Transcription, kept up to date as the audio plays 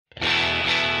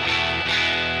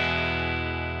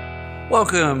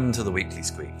Welcome to the Weekly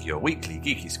Squeak, your weekly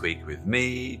geeky squeak with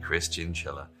me, Christian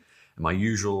Chiller, and my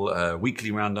usual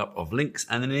weekly roundup of links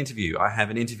and an interview. I have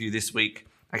an interview this week,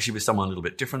 actually with someone a little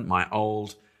bit different, my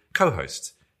old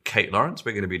co-host, Cate Lawrence.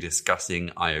 We're going to be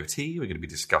discussing IoT, we're going to be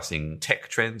discussing tech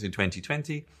trends in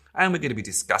 2020, and we're going to be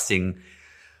discussing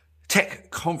tech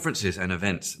conferences and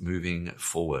events moving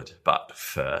forward. But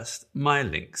first, my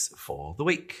links for the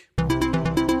week.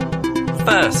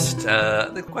 First,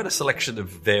 there's quite a selection of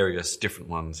various different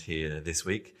ones here this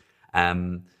week.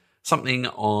 Something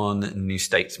on New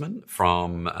Statesman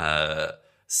from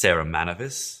Sarah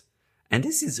Manavis. And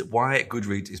this is why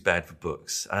Goodreads is bad for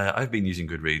books. I've been using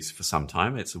Goodreads for some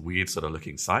time. It's a weird sort of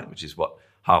looking site, which is what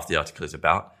half the article is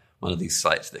about. One of these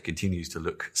sites that continues to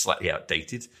look slightly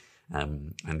outdated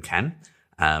and can.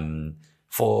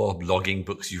 For blogging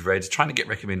books you've read, trying to get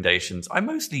recommendations. I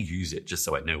mostly use it just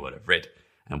so I know what I've read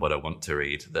and what I want to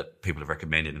read that people have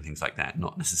recommended and things like that,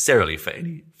 not necessarily for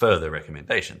any further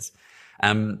recommendations.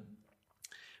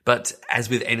 But as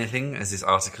with anything, as this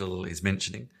article is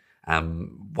mentioning,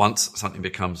 once something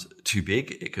becomes too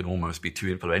big, it can almost be too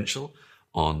influential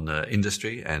on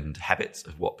industry and habits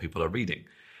of what people are reading.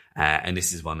 And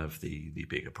this is one of the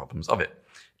bigger problems of it,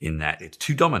 in that it's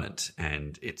too dominant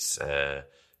and it's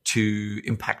too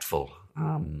impactful.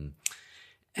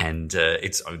 And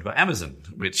it's owned by Amazon,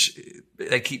 which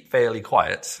they keep fairly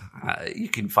quiet. You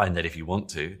can find that if you want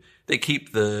to. They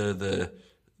keep the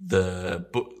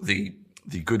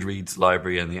Goodreads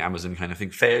library and the Amazon kind of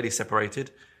thing fairly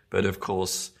separated, but of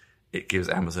course it gives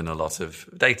Amazon a lot of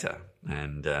data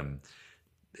and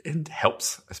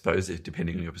helps, I suppose,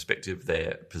 depending on your perspective,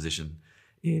 their position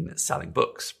in selling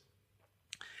books.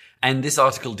 And this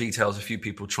article details a few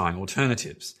people trying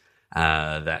alternatives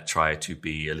that try to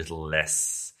be a little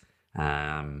less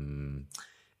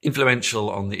influential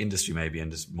on the industry maybe, and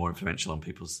just more influential on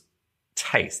people's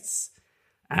tastes.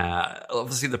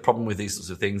 Obviously, the problem with these sorts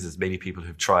of things is many people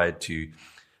who've tried to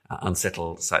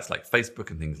unsettle sites like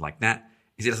Facebook and things like that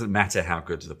is it doesn't matter how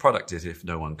good the product is if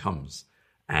no one comes.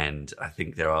 And I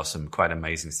think there are some quite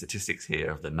amazing statistics here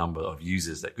of the number of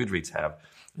users that Goodreads have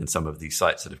and some of these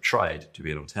sites that have tried to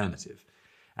be an alternative.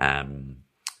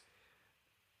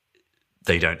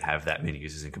 They don't have that many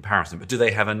users in comparison, but do they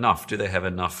have enough? Do they have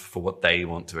enough for what they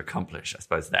want to accomplish? I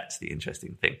suppose that's the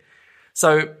interesting thing.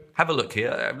 So have a look here.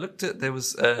 I've looked at, there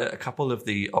was a couple of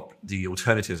the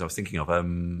alternatives I was thinking of.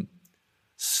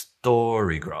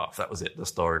 Storygraph, that was it, the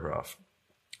Storygraph.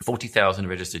 40,000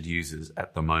 registered users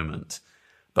at the moment,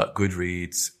 but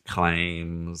Goodreads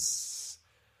claims,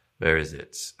 where is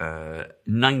it?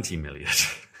 90 million.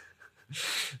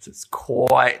 So it's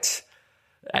quite,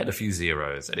 add a few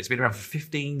zeros, and it's been around for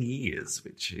 15 years,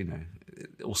 which, you know,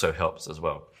 it also helps as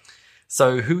well.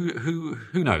 So who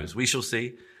knows? We shall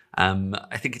see.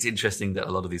 I think it's interesting that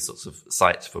a lot of these sorts of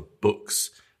sites for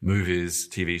books, movies,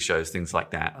 TV shows, things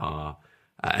like that are,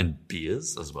 and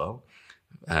beers as well.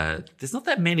 There's not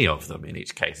that many of them in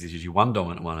each case. There's usually one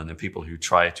dominant one and then people who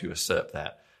try to usurp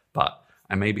that. But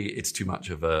maybe it's too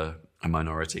much of a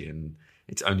minority, and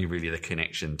it's only really the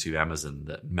connection to Amazon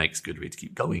that makes Goodreads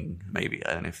keep going, maybe.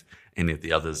 I don't know if any of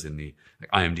the others in the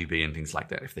like IMDb and things like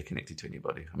that, if they're connected to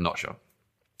anybody. I'm not sure.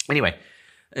 Anyway,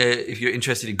 if you're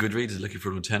interested in Goodreads and looking for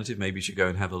an alternative, maybe you should go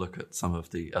and have a look at some of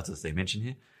the others they mention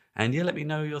here. And yeah, let me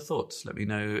know your thoughts. Let me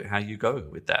know how you go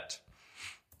with that.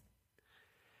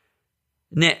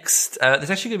 Next, there's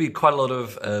actually going to be quite a lot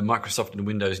of Microsoft and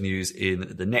Windows news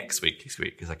in the next Weekly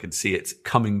Squeak, because I can see it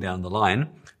coming down the line.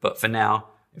 But for now,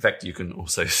 in fact, you can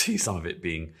also see some of it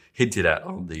being hinted at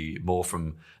on the more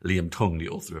from Liam Tung, the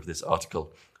author of this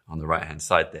article, on the right-hand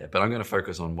side there. But I'm going to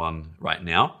focus on one right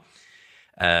now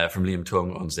from Liam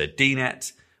Tung on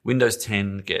ZDNet. Windows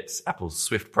 10 gets Apple's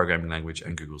Swift programming language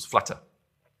and Google's Flutter.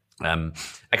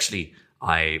 Actually,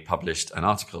 I published an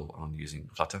article on using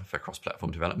Flutter for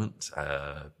cross-platform development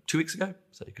 2 weeks ago,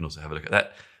 so you can also have a look at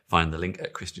that. Find the link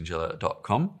at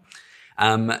christianchiller.com.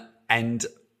 And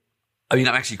I mean,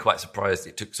 I'm actually quite surprised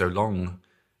it took so long.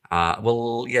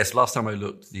 Well, yes, last time I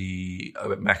looked, the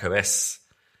Mac OS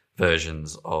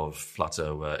versions of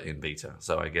Flutter were in beta,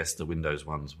 so I guess the Windows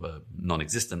ones were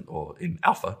non-existent or in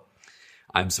alpha.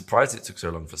 I'm surprised it took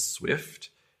so long for Swift.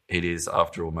 It is,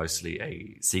 after all, mostly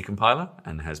a C compiler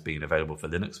and has been available for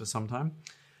Linux for some time.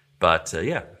 But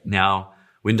yeah, now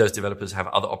Windows developers have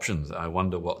other options. I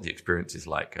wonder what the experience is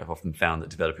like. I've often found that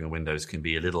developing on Windows can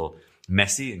be a little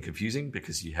messy and confusing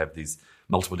because you have these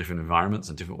multiple different environments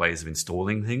and different ways of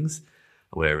installing things,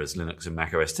 whereas Linux and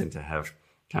macOS tend to have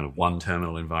kind of one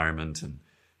terminal environment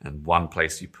and one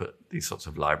place you put these sorts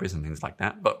of libraries and things like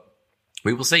that. But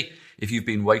we will see. If you've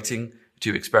been waiting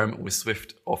to experiment with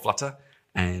Swift or Flutter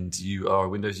and you are a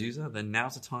Windows user, then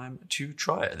now's the time to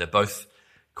try it. They're both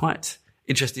quite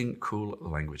interesting, cool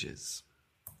languages.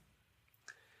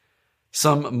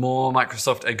 Some more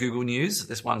Microsoft and Google news.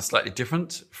 This one's slightly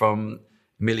different from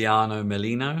Emiliano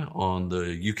Melino on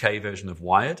the UK version of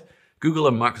Wired. Google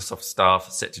and Microsoft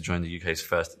staff set to join the UK's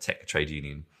first tech trade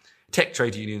union. Tech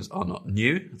trade unions are not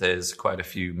new. There's quite a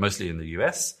few, mostly in the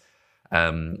US.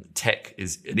 Tech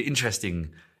is an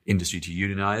interesting industry to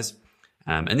unionize.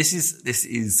 And this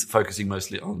is focusing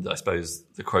mostly on, I suppose,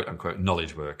 the quote-unquote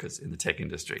knowledge workers in the tech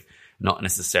industry, not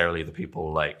necessarily the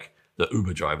people like the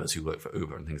Uber drivers who work for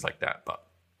Uber and things like that, but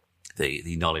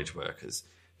the knowledge workers,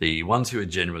 the ones who are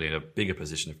generally in a bigger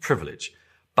position of privilege,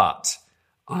 but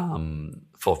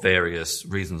for various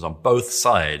reasons on both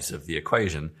sides of the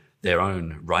equation, their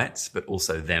own rights, but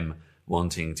also them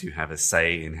wanting to have a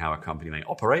say in how a company may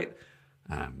operate.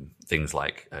 Things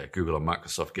like Google and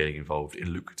Microsoft getting involved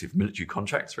in lucrative military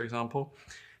contracts, for example.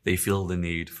 They feel the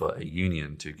need for a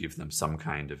union to give them some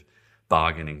kind of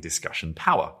bargaining discussion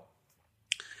power.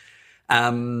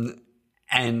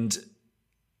 And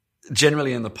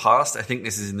generally in the past, I think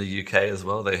this is in the UK as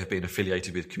well, they have been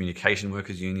affiliated with communication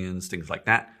workers unions, things like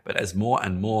that. But as more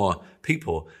and more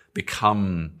people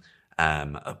become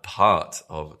a part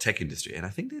of tech industry, and I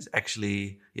think there's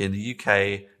actually in the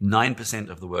UK 9%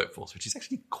 of the workforce, which is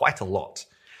actually quite a lot,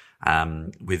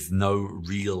 with no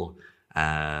real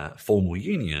formal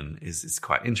union is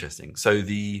quite interesting. So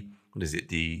the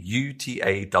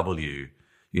UTAW,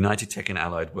 United Tech and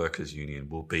Allied Workers Union,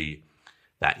 will be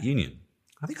that union.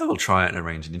 I think I will try and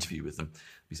arrange an interview with them.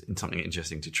 It's something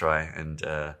interesting to try and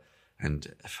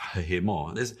hear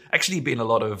more. There's actually been a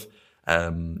lot of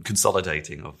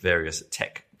consolidating of various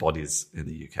tech bodies in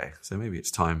the UK. So maybe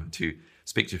it's time to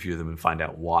speak to a few of them and find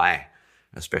out why,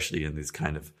 especially in these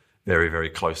kind of very, very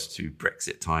close to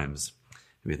Brexit times.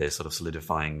 Maybe they're sort of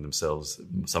solidifying themselves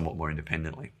somewhat more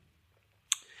independently.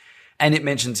 And it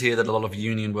mentions here that a lot of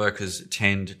union workers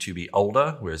tend to be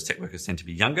older, whereas tech workers tend to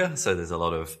be younger. So there's a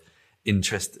lot of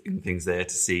interest in things there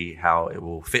to see how it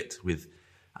will fit with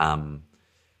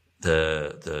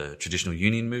the traditional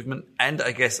union movement. And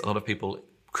I guess a lot of people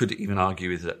could even argue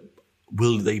is that,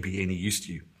 will they be any use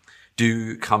to you?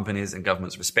 Do companies and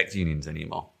governments respect unions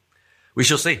anymore? We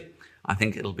shall see. I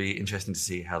think it'll be interesting to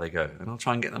see how they go. And I'll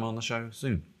try and get them on the show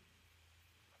soon.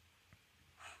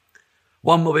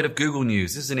 One more bit of Google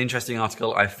news. This is an interesting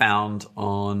article I found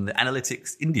on the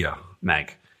Analytics India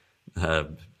mag,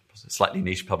 slightly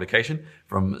niche publication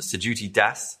from Sujuti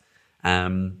Das.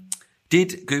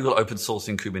 Did Google open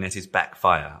sourcing Kubernetes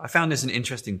backfire? I found this an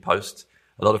interesting post.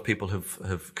 A lot of people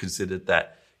have considered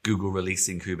that Google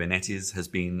releasing Kubernetes has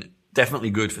been definitely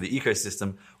good for the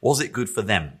ecosystem. Was it good for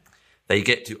them? They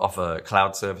get to offer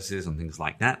cloud services and things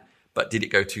like that. But did it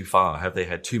go too far? Have they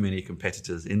had too many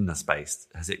competitors in the space?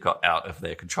 Has it got out of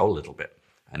their control a little bit?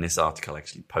 And this article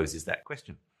actually poses that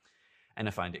question. And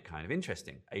I find it kind of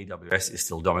interesting. AWS is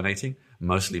still dominating,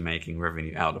 mostly making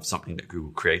revenue out of something that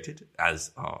Google created,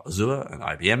 as are Azure and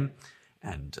IBM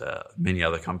and many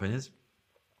other companies.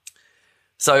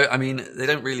 So, I mean, they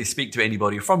don't really speak to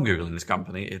anybody from Google in this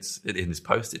company. In this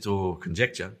post, it's all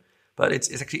conjecture. But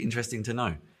it's actually interesting to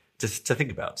know, to think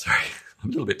about. Sorry, I'm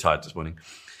a little bit tired this morning.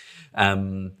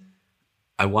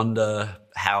 I wonder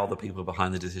how the people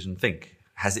behind the decision think.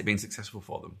 Has it been successful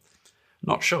for them?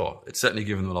 Not sure. It's certainly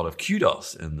given them a lot of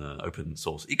kudos in the open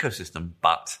source ecosystem,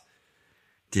 but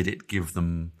did it give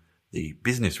them the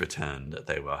business return that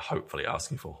they were hopefully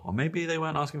asking for? Or maybe they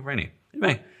weren't asking for any.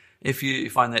 Anyway, if you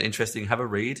find that interesting, have a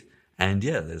read. And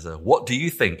yeah, there's a what do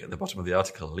you think at the bottom of the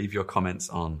article. Leave your comments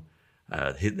on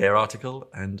their article,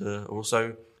 and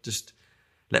also just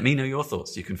let me know your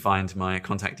thoughts. You can find my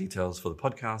contact details for the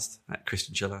podcast at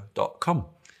christianschiller.com,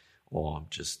 or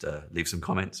just leave some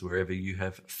comments wherever you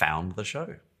have found the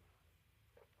show.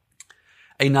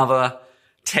 Another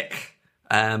tech,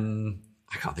 I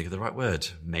can't think of the right word,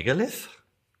 megalith?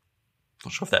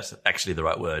 Not sure if that's actually the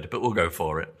right word, but we'll go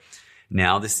for it.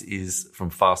 Now, this is from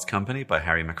Fast Company by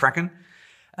Harry McCracken.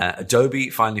 Adobe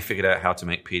finally figured out how to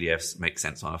make PDFs make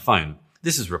sense on a phone.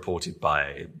 This is reported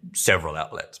by several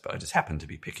outlets, but I just happened to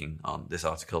be picking on this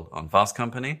article on Fast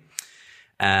Company.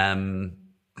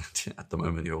 At the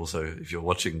moment, you're also, if you're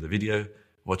watching the video,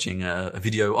 watching a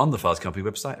video on the Fast Company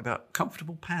website about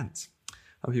comfortable pants.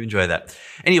 Hope you enjoy that.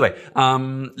 Anyway,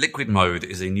 Liquid Mode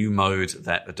is a new mode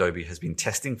that Adobe has been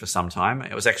testing for some time.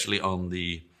 It was actually on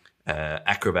the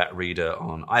Acrobat Reader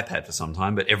on iPad for some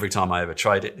time, but every time I ever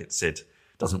tried it, it said,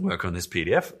 doesn't work on this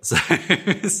PDF.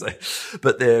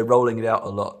 But they're rolling it out a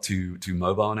lot to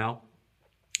mobile now,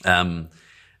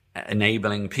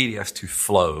 enabling PDFs to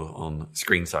flow on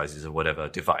screen sizes of whatever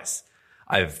device.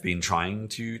 I've been trying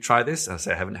to try this. I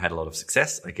say I haven't had a lot of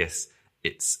success. I guess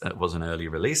it was an early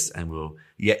release and we'll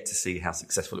yet to see how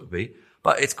successful it will be.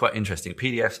 But it's quite interesting.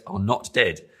 PDFs are not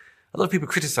dead. A lot of people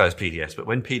criticize PDFs, but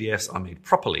when PDFs are made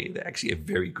properly, they're actually a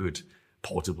very good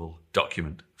portable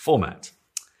document format.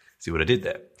 See what I did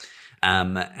there?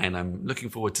 And I'm looking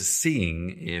forward to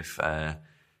seeing if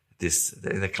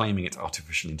they're claiming it's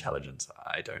artificial intelligence.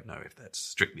 I don't know if that's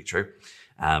strictly true.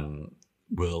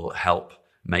 Will help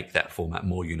make that format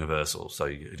more universal. So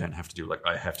you don't have to do like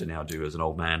I have to now do as an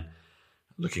old man,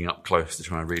 looking up close to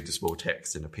try and read the small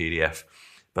text in a PDF,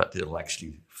 but it'll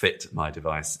actually fit my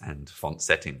device and font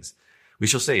settings. We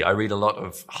shall see. I read a lot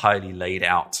of highly laid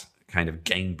out kind of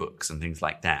game books and things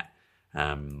like that.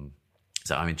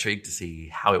 So I'm intrigued to see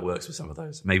how it works with some of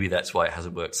those. Maybe that's why it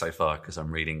hasn't worked so far, because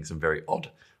I'm reading some very odd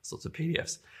sorts of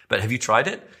PDFs. But have you tried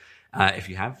it? If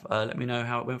you have, let me know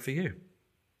how it went for you.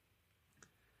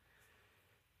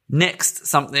 Next,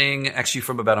 something actually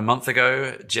from about a month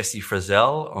ago, Jesse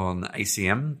Frizzell on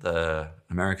ACM, the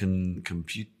American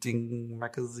Computing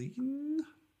Magazine,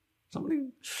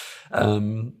 something?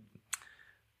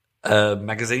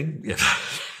 Magazine, yeah.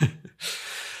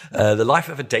 The Life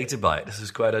of a Data Byte. This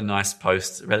is quite a nice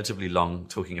post, relatively long,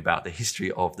 talking about the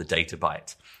history of the data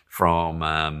byte from,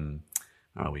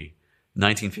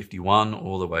 1951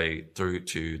 all the way through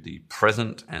to the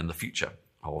present and the future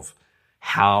of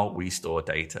how we store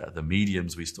data, the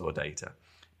mediums we store data,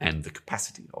 and the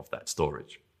capacity of that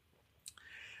storage.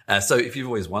 So if you've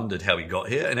always wondered how we got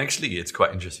here, and actually it's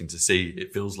quite interesting to see,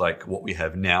 it feels like what we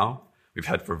have now, we've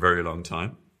had for a very long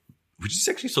time, which is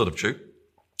actually sort of true.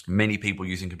 Many people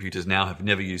using computers now have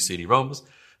never used CD-ROMs,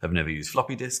 have never used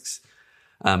floppy disks.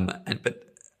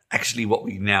 But actually what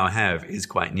we now have is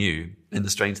quite new. And the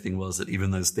strange thing was that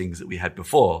even those things that we had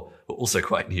before were also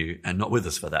quite new and not with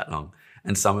us for that long.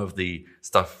 And some of the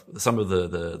stuff, some of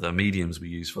the mediums we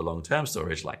use for long-term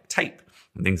storage, like tape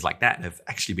and things like that, have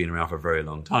actually been around for a very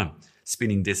long time.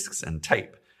 Spinning disks and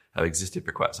tape have existed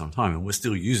for quite some time, and we're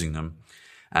still using them.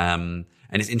 And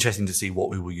it's interesting to see what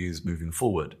we will use moving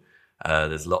forward.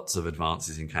 There's lots of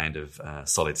advances in kind of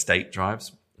solid-state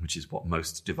drives, which is what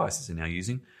most devices are now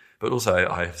using. But also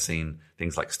I have seen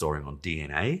things like storing on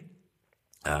DNA,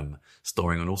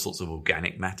 storing on all sorts of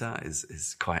organic matter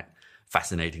is quite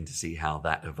fascinating to see how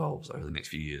that evolves over the next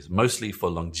few years, mostly for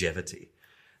longevity.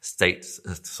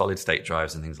 Solid state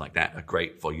drives and things like that are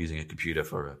great for using a computer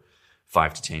for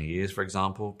 5 to 10 years, for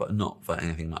example, but not for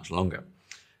anything much longer.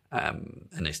 And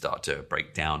they start to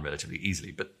break down relatively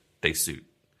easily, but they suit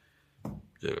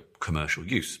the commercial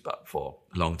use. But for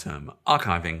long-term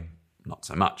archiving, not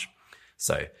so much.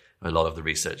 So a lot of the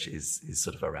research is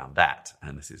sort of around that.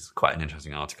 And this is quite an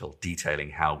interesting article detailing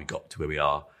how we got to where we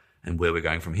are and where we're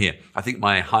going from here. I think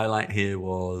my highlight here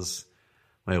was,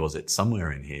 where was it?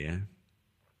 Somewhere in here.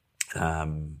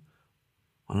 One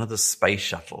of the space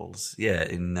shuttles. Yeah,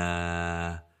 in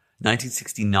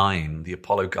 1969, the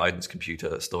Apollo guidance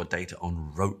computer stored data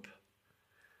on rope,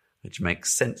 which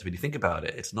makes sense when you think about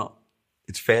it.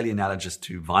 It's fairly analogous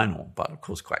to vinyl, but of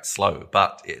course quite slow.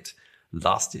 But it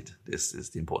lasted. This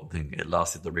is the important thing. It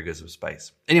lasted the rigors of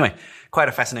space. Anyway, quite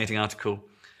a fascinating article.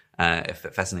 If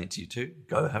it fascinates you too,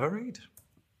 go have a read.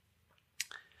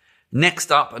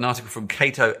 Next up, an article from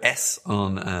Cato S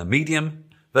on Medium,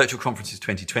 Virtual Conferences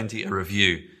 2020, a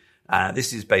review.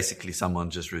 This is basically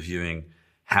someone just reviewing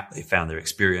how they found their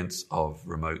experience of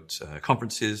remote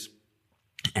conferences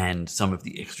and some of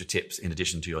the extra tips in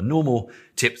addition to your normal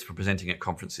tips for presenting at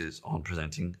conferences on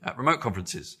presenting at remote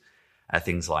conferences.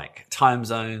 Things like time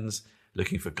zones,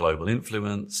 looking for global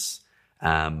influence,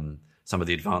 some of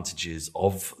the advantages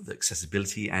of the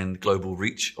accessibility and global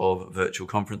reach of virtual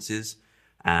conferences,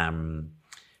 and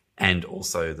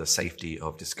also the safety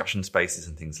of discussion spaces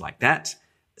and things like that.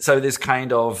 So there's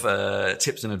kind of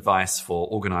tips and advice for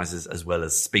organizers as well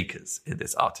as speakers in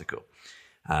this article,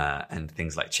 and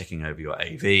things like checking over your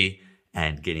AV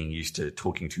and getting used to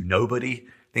talking to nobody,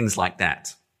 things like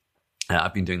that.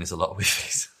 I've been doing this a lot with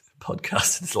these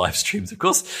podcasts and live streams, of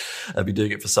course. I've been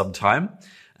doing it for some time.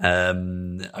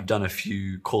 I've done a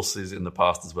few courses in the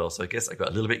past as well, so I guess I got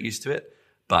a little bit used to it.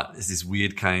 But there's this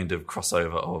weird kind of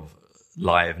crossover of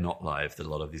live, not live that a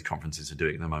lot of these conferences are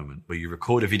doing at the moment, where you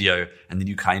record a video and then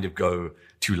you kind of go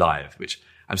to live, which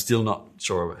I'm still not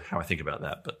sure how I think about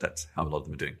that, but that's how a lot of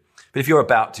them are doing. But if you're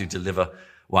about to deliver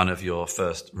one of your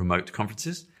first remote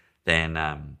conferences, then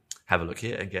have a look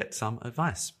here and get some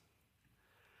advice.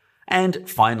 And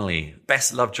finally,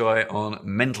 Bess Lovejoy on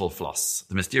Mental Floss,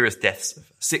 the mysterious deaths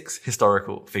of 6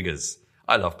 historical figures.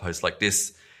 I love posts like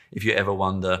this. If you ever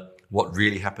wonder what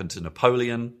really happened to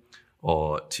Napoleon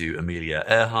or to Amelia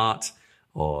Earhart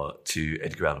or to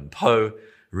Edgar Allan Poe,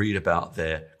 read about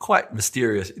their quite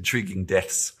mysterious, intriguing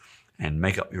deaths, and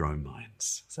make up your own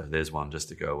minds. So there's one just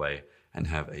to go away and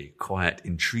have a quiet,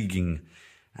 intriguing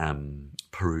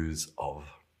peruse of.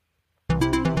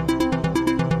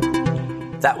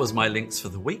 That was my links for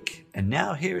the week. And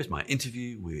now here is my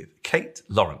interview with Cate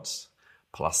Lawrence,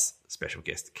 plus special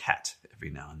guest Kat every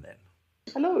now and then.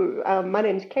 Hello, my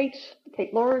name is Cate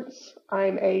Lawrence.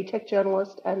 I'm a tech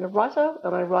journalist and a writer,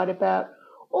 and I write about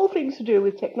all things to do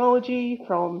with technology,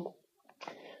 from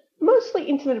mostly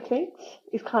Internet of Things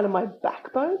is kind of my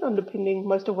backbone underpinning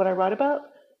most of what I write about,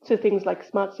 to things like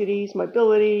smart cities,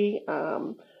 mobility,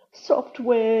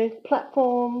 software,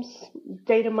 platforms,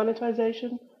 data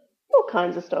monetization, all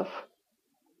kinds of stuff.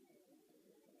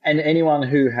 And anyone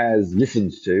who has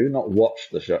listened to, not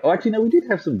watched the show, actually, no, we did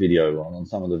have some video on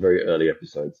some of the very early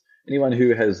episodes. Anyone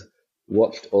who has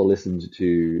watched or listened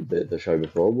to the show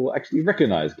before will actually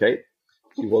recognize Cate.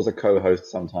 She was a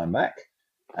co-host some time back.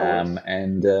 I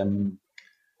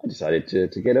decided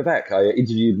to get her back. I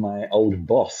interviewed my old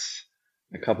boss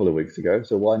a couple of weeks ago,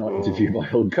 so why not interview my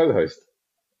old co-host?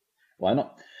 Why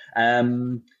not?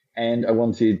 And I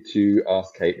wanted to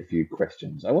ask Cate a few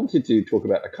questions. I wanted to talk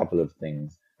about a couple of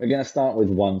things. We're going to start with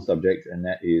one subject, and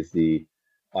that is the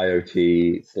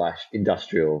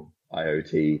IoT/industrial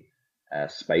IoT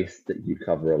space that you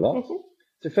cover a lot. Mm-hmm.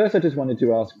 So first, I just wanted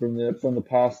to ask from the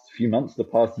past few months, the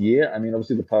past year. I mean,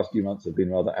 obviously, the past few months have been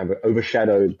rather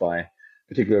overshadowed by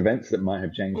particular events that might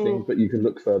have changed things, but you can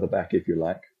look further back if you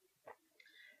like.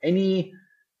 Any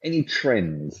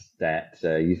trends that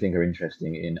you think are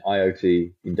interesting in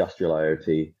IoT, industrial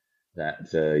IoT,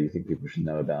 that you think people should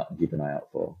know about and keep an eye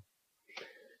out for?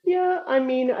 Yeah, I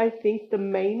mean, I think the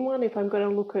main one, if I'm going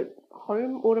to look at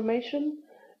home automation,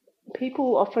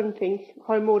 people often think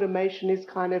home automation is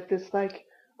kind of this like,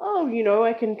 oh,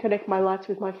 I can connect my lights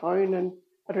with my phone and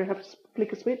I don't have to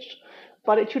flick a switch.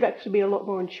 But it should actually be a lot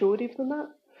more intuitive than that,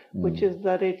 which is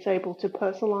that it's able to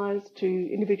personalize to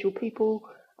individual people.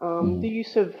 The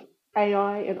use of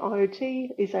AI and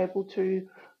IoT is able to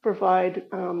provide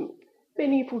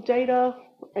meaningful data,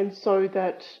 and so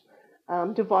that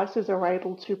devices are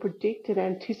able to predict and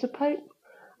anticipate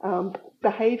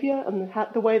behavior and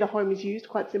the way the home is used,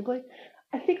 quite simply.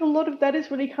 I think a lot of that is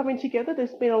really coming together.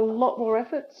 There's been a lot more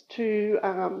efforts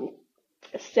to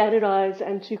standardize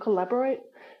and to collaborate,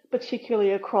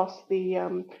 particularly across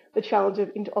the challenge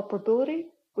of interoperability,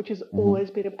 which has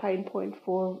always been a pain point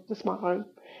for the smart home.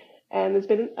 And there's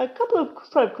been a couple of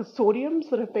sort of consortiums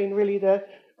that have been really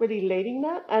leading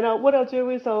that. And what I'll do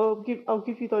is I'll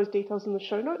give you those details in the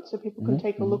show notes so people can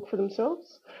take a look for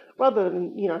themselves, rather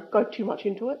than go too much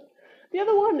into it. The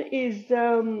other one is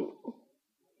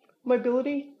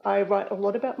mobility. I write a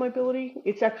lot about mobility.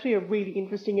 It's actually a really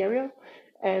interesting area.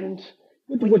 And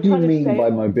what do you mean by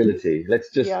mobility?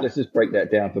 Let's just break that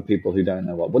down for people who don't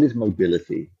know what is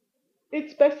mobility.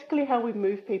 It's basically how we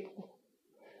move people.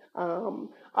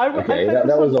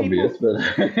 That was obvious, but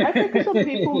I focus on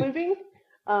people moving.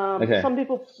 Some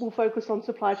people will focus on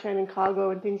supply chain and cargo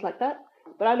and things like that.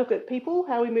 But I look at people,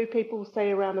 how we move people,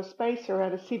 say, around a space,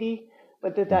 around a city,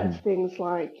 whether that's things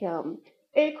like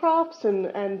aircrafts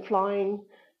and flying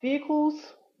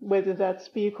vehicles, whether that's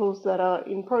vehicles that are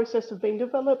in process of being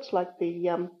developed, like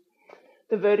the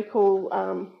vertical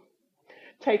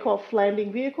takeoff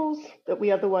landing vehicles that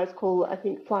we otherwise call, I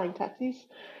think, flying taxis,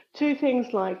 to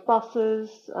things like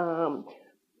buses,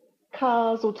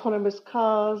 cars, autonomous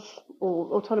cars,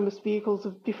 or autonomous vehicles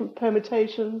of different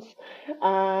permutations,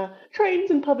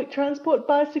 trains and public transport,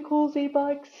 bicycles,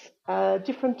 e-bikes,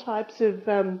 different types of,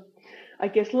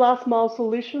 last mile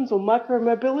solutions or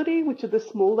micro-mobility, which are the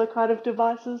smaller kind of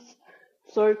devices.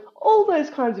 So all those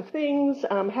kinds of things,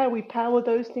 how we power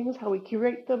those things, how we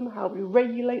curate them, how we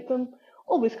regulate them,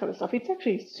 all this kind of stuff. It's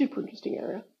actually a super interesting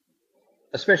area.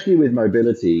 Especially with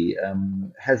mobility,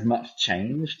 has much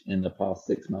changed in the past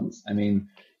 6 months? I mean,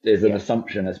 there's an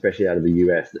assumption, especially out of the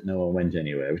US, that no one went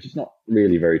anywhere, which is not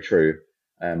really very true.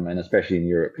 And especially in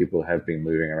Europe, people have been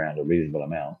moving around a reasonable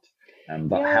amount.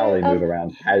 But how they move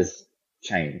around has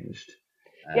changed.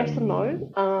 Yes and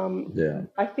no.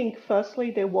 I think,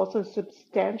 firstly, there was a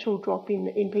substantial drop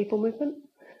in people movement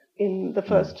in the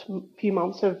first few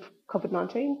months of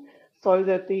COVID-19. So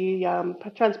that the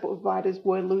transport providers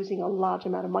were losing a large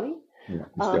amount of money.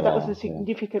 That was a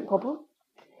significant problem.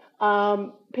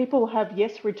 People have,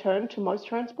 returned to most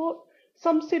transport.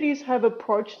 Some cities have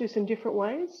approached this in different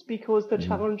ways, because the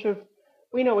challenge of,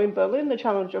 we know in Berlin, the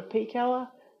challenge of peak hour,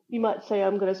 you might say,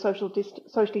 I'm going to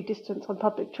socially distance on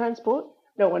public transport.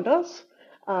 No one does.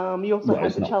 You also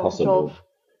have the challenge of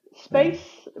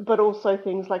space, but also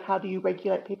things like how do you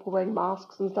regulate people wearing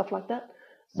masks and stuff like that.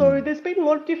 So there's been a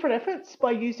lot of different efforts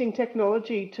by using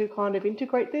technology to kind of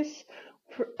integrate this.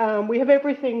 We have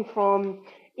everything from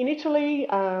in Italy,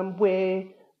 where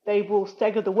they will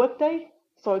stagger the workday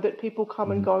so that people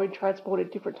come and go in transport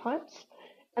at different times,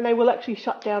 and they will actually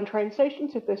shut down train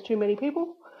stations if there's too many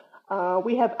people.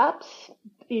 We have apps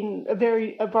in a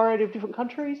variety of different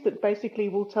countries that basically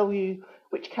will tell you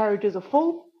which carriages are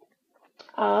full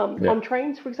on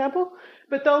trains, for example.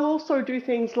 But they'll also do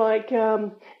things like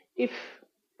if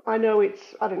I know it's,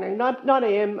 I don't know, 9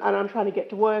 a.m. and I'm trying to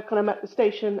get to work and I'm at the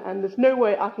station and there's no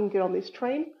way I can get on this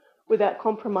train without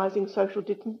compromising social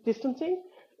distancing,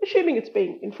 assuming it's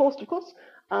being enforced, of course,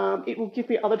 it will give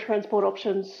me other transport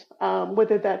options,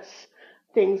 whether that's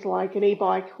things like an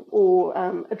e-bike or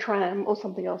a tram or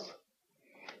something else.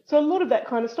 So a lot of that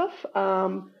kind of stuff.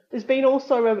 There's been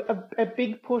also a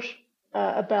big push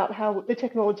about how the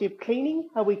technology of cleaning,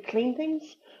 how we clean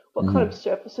things, what kind of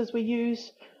surfaces we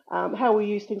use, how we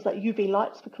use things like UV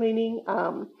lights for cleaning,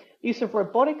 use of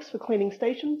robotics for cleaning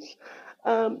stations,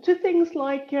 to things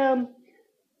like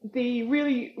the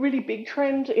really, really big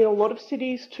trend in a lot of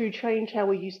cities to change how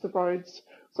we use the roads.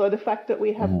 So the fact that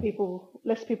we have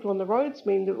less people on the roads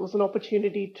means it was an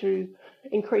opportunity to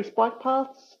increase bike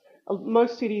paths.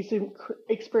 Most cities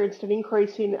experienced an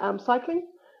increase in cycling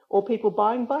or people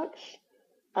buying bikes.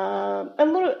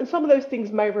 And some of those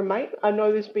things may remain. I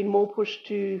know there's been more push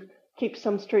to keep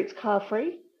some streets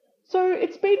car-free. So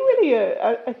it's been really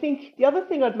I think the other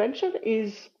thing I'd mention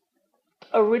is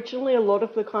originally a lot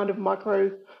of the kind of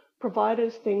micro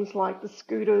providers, things like the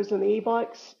scooters and the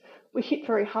e-bikes, were hit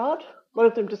very hard. A lot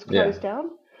of them just closed down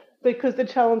because the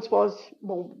challenge was,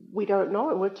 well, we don't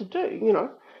know what to do,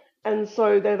 And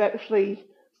so they've actually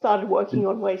started working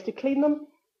on ways to clean them.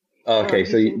 Okay,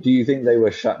 so do you think they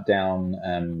were shut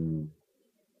down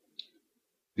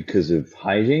because of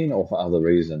hygiene or for other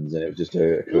reasons, and it was just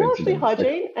a coincidence? Largely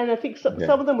hygiene, and I think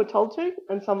some of them were told to,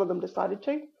 and some of them decided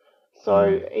to.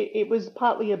 So it was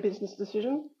partly a business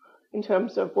decision in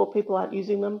terms of, well, people aren't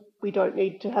using them. We don't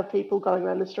need to have people going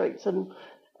around the streets and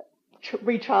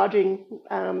recharging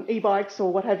e-bikes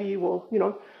or what have you, or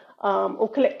or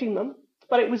collecting them.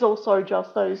 But it was also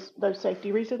just those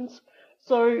safety reasons.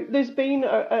 So there's been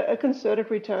a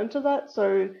concerted return to that.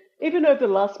 So even over the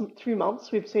last 3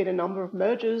 months, we've seen a number of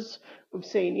mergers. We've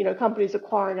seen, companies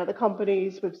acquiring other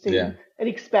companies. We've seen an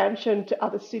expansion to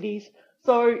other cities.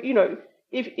 So,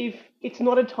 if it's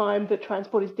not a time that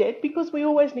transport is dead, because we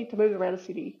always need to move around a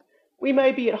city. We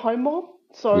may be at home more.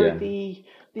 So the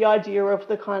idea of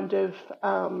the kind of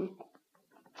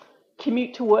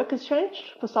commute to work has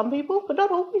changed for some people, but not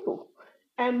all people.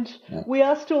 And we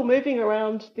are still moving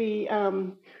around you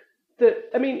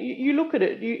look at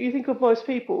it, you think of most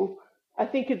people, I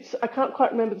can't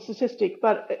quite remember the statistic,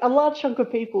 but a large chunk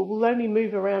of people will only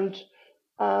move around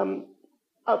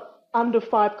under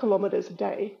 5 kilometres a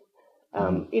day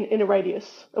in a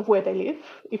radius of where they live,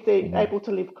 if they're able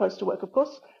to live close to work, of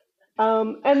course.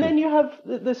 And then you have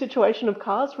the situation of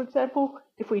cars, for example.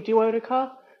 If we do own a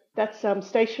car, that's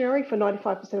stationary for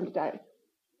 95% of the day.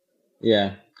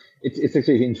 Yeah. It's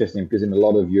actually interesting because in a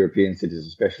lot of European cities,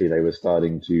 especially, they were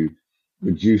starting to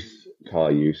reduce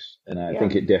car use, and I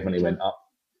think it definitely went up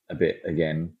a bit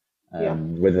again.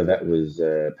 Whether that was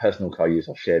personal car use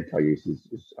or shared car use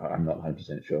is I'm not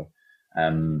 100% sure.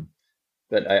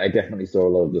 But I definitely saw a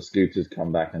lot of the scooters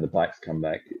come back and the bikes come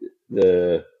back.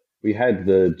 We had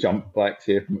the jump bikes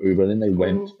here from Uber, then they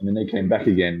went and then they came back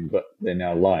again, but they're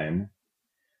now Lime.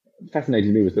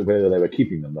 Fascinating me was that whether they were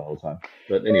keeping them the whole time.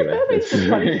 But anyway, it's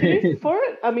funny for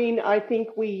it. I mean, I think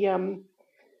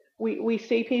we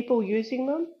see people using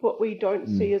them, but we don't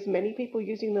see as many people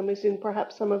using them as in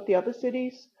perhaps some of the other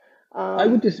cities. I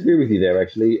would disagree with you there,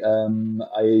 actually.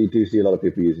 I do see a lot of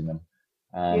people using them.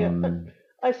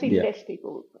 I see less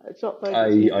people. It's not those.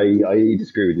 I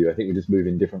disagree with you. I think we just move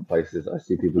in different places. I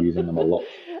see people using them a lot.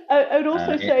 I would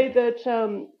also say that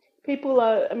people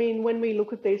are. I mean, when we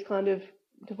look at these kind of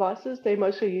devices, they're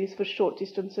mostly used for short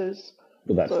distances.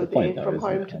 Well, that's the point, from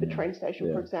home to the train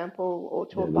station, for example, or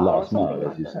to a bar or something mile,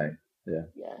 like as you that. say.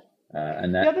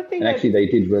 And the other thing, actually, they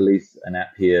did release an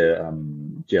app here,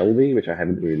 Gelby, which I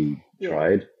haven't really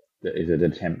tried. That is an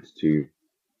attempt to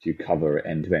cover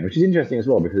end to end, which is interesting as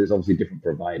well because it's obviously different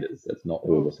providers. That's not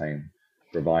all the same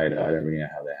provider. I don't really know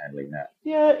how they're handling that.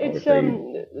 Yeah, it's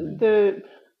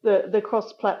the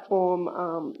cross-platform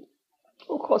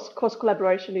or cross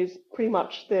collaboration is pretty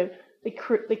much the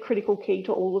critical key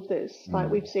to all of this.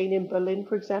 Like we've seen in Berlin,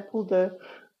 for example, the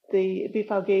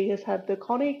BVG has had the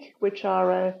Konig, which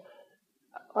are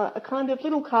a kind of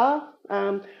little car,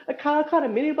 a car kind of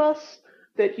minibus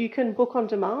that you can book on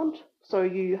demand. So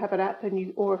you have an app,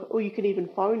 and or you can even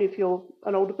phone if you're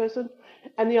an older person.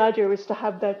 And the idea is to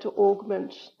have that to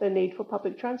augment the need for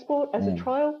public transport as a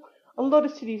trial. A lot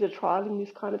of cities are trialing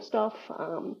this kind of stuff.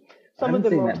 Some of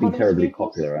them are I haven't seen that be autonomous terribly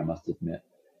vehicles. popular, I must admit.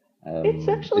 It's It's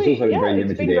actually, also in very it's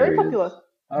limited been areas. very popular.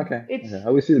 Okay. It's I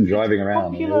always see them driving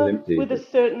around and they're all popular empty. with a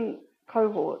certain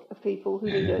cohort of people who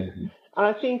need it. And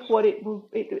I think what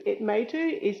it may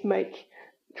do is make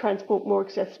transport more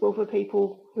accessible for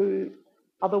people who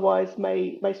otherwise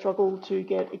may struggle to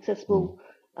get accessible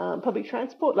public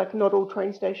transport. Like not all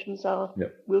train stations are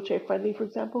wheelchair friendly, for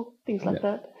example, things like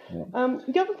that.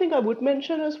 The other thing I would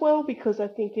mention as well, because I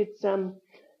think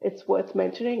it's worth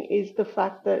mentioning, is the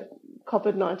fact that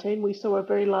COVID-19, we saw a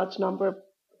very large number of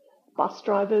bus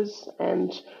drivers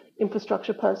and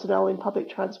infrastructure personnel in public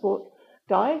transport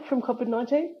die from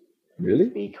COVID-19. Really?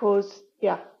 Because,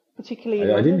 particularly in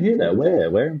I London. didn't hear that.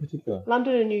 Where in particular?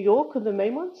 London and New York are the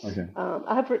main ones. Okay.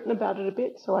 I have written about it a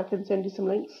bit, so I can send you some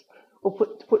links or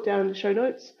put down in the show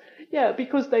notes. Yeah,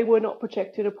 because they were not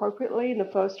protected appropriately in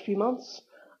the first few months.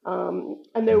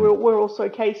 And there were also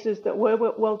cases that were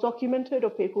well documented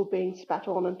of people being spat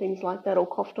on and things like that, or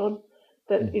coughed on,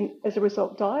 that as a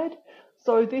result died.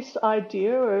 So this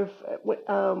idea of,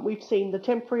 we've seen the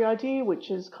temporary idea, which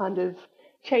is kind of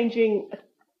changing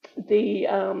the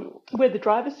where the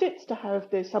driver sits to have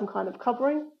there's some kind of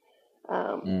covering.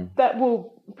 That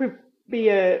will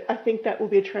I think that will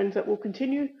be a trend that will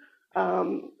continue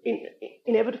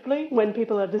inevitably when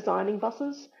people are designing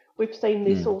buses. We've seen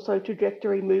this also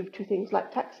trajectory move to things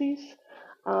like taxis.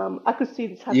 I could see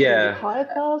this happening with hire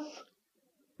cars.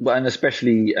 Well, and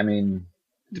especially, I mean,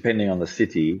 depending on the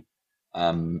city,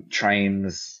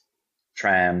 trains,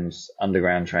 trams,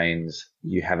 underground trains,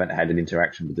 you haven't had an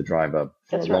interaction with the driver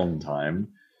for a long time.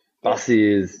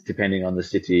 Buses, depending on the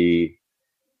city,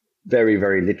 very,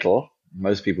 very little.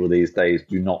 Most people these days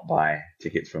do not buy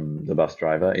tickets from the bus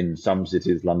driver. In some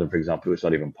cities, London, for example, it's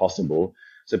not even possible.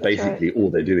 So basically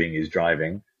all they're doing is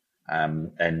driving,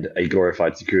 and a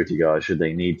glorified security guard should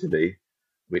they need to be,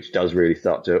 which does really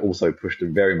start to also push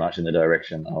them very much in the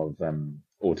direction of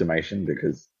automation,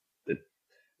 because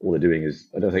all they're doing is,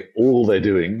 I don't think all they're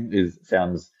doing is,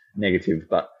 sounds negative,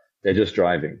 but they're just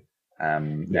driving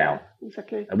now.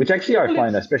 Exactly. Which actually I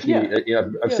find, especially,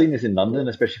 I've seen this in London,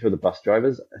 especially for the bus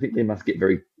drivers. I think they must get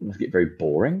very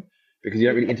boring, because you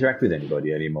don't really interact with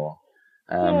anybody anymore.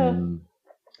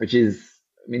 Which is,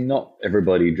 I mean, not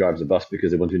everybody drives a bus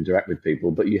because they want to interact with people,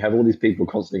 but you have all these people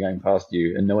constantly going past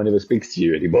you and no one ever speaks to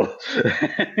you anymore.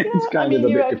 It's kind of a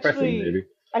bit depressing, maybe.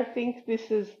 I think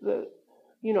this is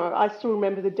I still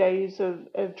remember the days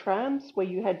of trams where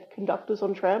you had conductors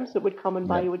on trams that would come and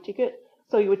buy you a ticket,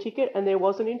 sell you a ticket, and there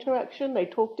was an interaction. They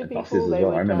talked to people. Buses as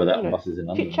well. I remember that buses in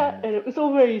London. Chit chat, and it was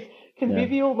all very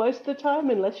convivial most of the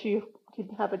time, unless you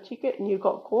didn't have a ticket and you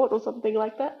got caught or something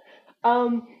like that.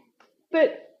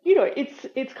 But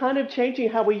it's kind of changing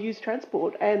how we use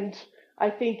transport, and I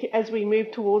think as we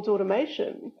move towards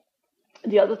automation,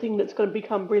 the other thing that's going to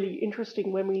become really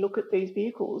interesting when we look at these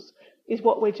vehicles is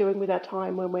what we're doing with our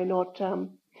time when we're not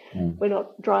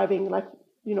driving. Like,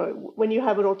 when you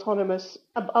have an autonomous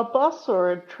a bus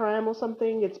or a tram or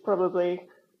something, it's probably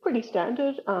pretty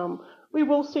standard. We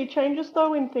will see changes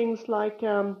though in things like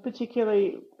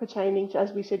particularly pertaining to,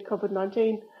 as we said,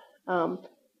 COVID-19.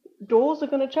 Doors are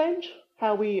going to change.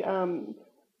 How we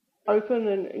open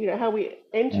and how we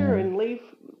enter and leave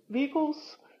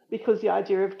vehicles, because the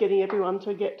idea of getting everyone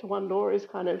to get to one door is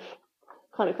kind of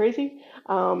crazy.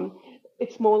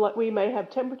 It's more like we may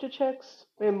have temperature checks.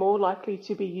 We're more likely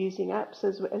to be using apps,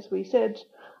 as we said.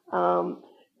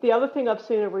 The other thing I've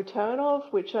seen a return of,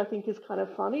 which I think is kind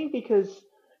of funny, because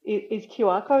is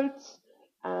QR codes.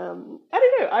 I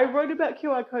don't know. I wrote about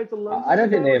QR codes a lot. I don't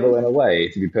think they ever went away,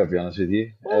 to be perfectly honest with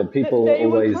you. Well, people they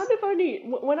always. were kind of only,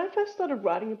 when I first started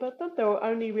writing about them, they were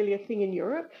only really a thing in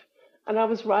Europe. And I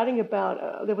was writing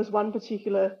about, there was one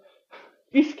particular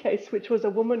use case, which was a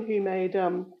woman who made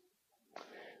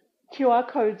QR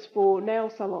codes for nail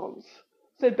salons.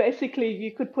 So basically,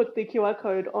 you could put the QR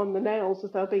code on the nails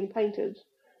as they were being painted.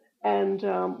 And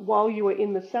while you were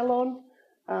in the salon,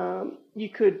 you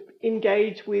could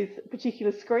engage with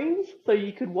particular screens, so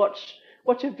you could watch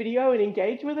a video and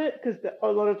engage with it, because a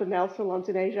lot of the nail salons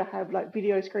in Asia have like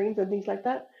video screens and things like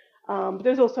that. But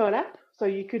there's also an app, so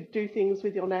you could do things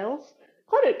with your nails.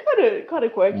 Kind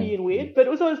of quirky and weird, but it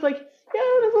was always like,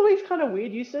 there's all these kind of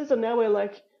weird uses, and now we're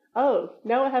like,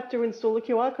 now I have to install a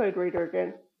QR code reader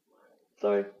again.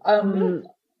 So I'm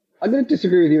going to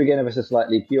disagree with you again ever so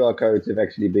slightly. QR codes have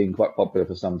actually been quite popular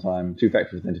for some time.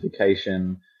 Two-factor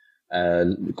authentication,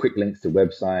 quick links to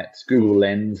websites. Google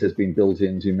Lens has been built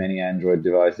into many Android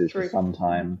devices for some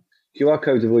time. QR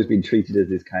codes have always been treated as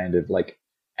this kind of like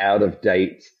out of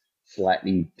date,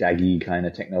 slightly daggy kind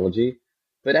of technology.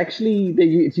 But actually,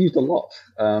 it's used a lot.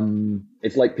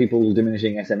 It's like people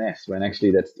diminishing SMS when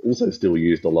actually that's also still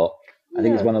used a lot. I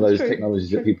think it's one of those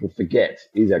technologies that people forget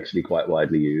is actually quite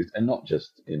widely used, and not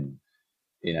just in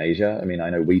Asia. I mean, I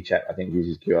know WeChat, I think,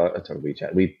 uses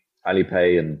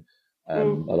Alipay and a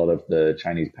lot of the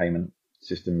Chinese payment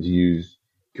systems use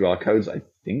QR codes, I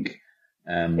think.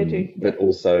 But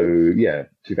also,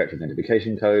 two-factor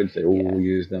authentication codes, they all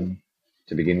use them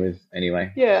to begin with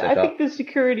anyway. Yeah, I think the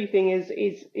security thing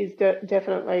is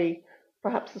definitely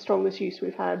perhaps the strongest use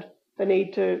we've had. The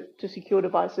need to secure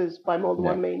devices by more than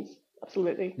one means.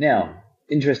 Absolutely. Now,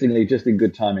 interestingly, just in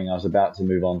good timing, I was about to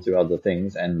move on to other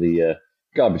things, and the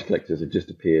garbage collectors have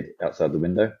just appeared outside the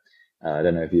window. I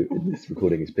don't know if this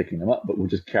recording is picking them up, but we'll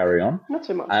just carry on. Not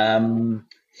so much.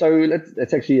 So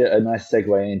that's actually a nice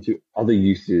segue into other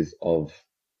uses of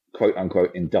quote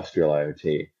unquote industrial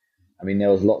IoT. I mean, there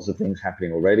was lots of things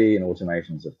happening already in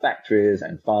automations of factories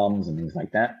and farms and things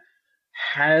like that.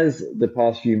 Has the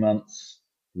past few months,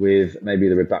 with maybe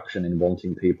the reduction in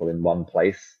wanting people in one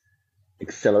place,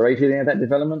 accelerated any of that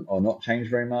development, or not changed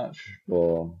very much?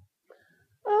 Or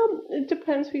it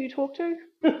depends who you talk to,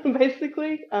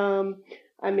 basically.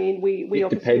 I mean, we it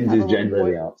obviously depends is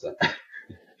generally the answer.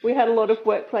 We had a lot of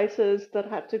workplaces that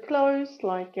had to close,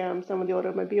 like some of the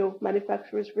automobile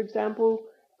manufacturers, for example,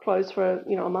 closed for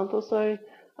a month or so.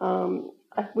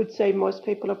 I would say most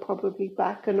people are probably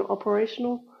back and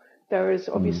operational. There is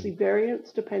obviously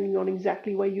variance depending on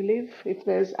exactly where you live, if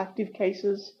there's active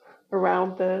cases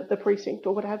around the precinct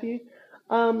or what have you.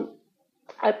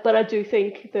 But I do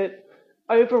think that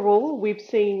overall we've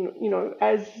seen,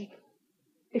 as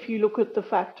if you look at the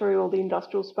factory or the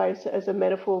industrial space as a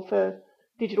metaphor for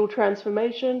digital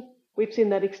transformation, we've seen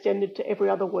that extended to every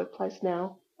other workplace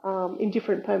now in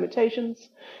different permutations.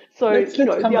 So let's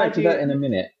come back to that in a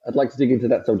minute. I'd like to dig into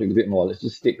that subject a bit more. Let's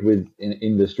just stick with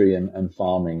industry and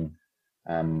farming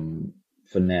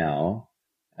for now.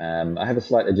 I have a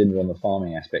slight agenda on the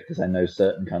farming aspect because I know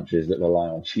certain countries that rely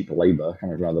on cheap labour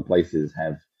coming from other places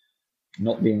have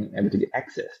not been able to get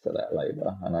access to that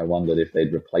labour, and I wondered if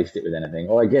they'd replaced it with anything.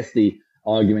 Or I guess the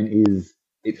argument is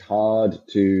it's hard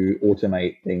to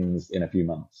automate things in a few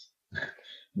months,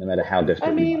 no matter how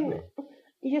desperate you might be.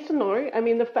 Yes and no. I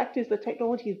mean, the fact is the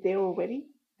technology is there already.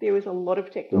 There is a lot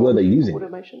of technology. But were they using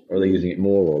automation. It? Or are they using it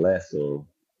more or less? Or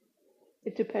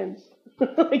it depends.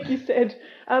 Like you said,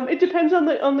 it depends on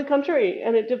the country,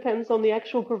 and it depends on the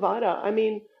actual provider. I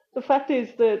mean, the fact is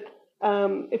that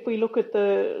if we look at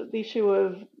the issue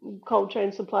of cold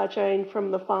chain, supply chain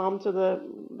from the farm to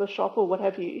the shop or what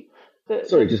have you.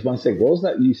 Sorry, just one sec. What was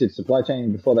that? You said supply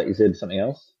chain. Before that, you said something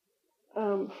else.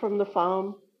 From the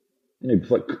farm.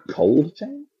 Like cold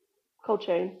chain. Cold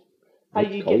chain. How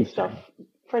you get stuff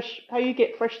fresh? How you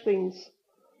get fresh things?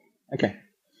 Okay.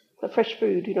 So fresh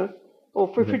food,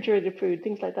 or refrigerated food,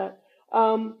 things like that.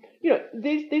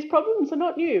 These problems are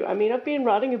not new. I mean, I've been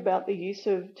writing about the use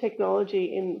of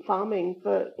technology in farming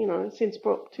for since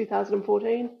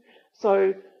 2014.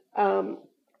 So.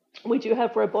 We do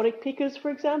have robotic pickers,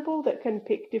 for example, that can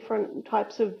pick different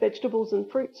types of vegetables and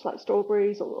fruits like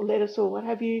strawberries or lettuce or what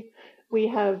have you. We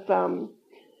have the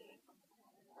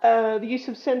use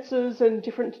of sensors and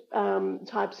different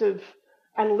types of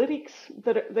analytics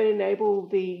that enable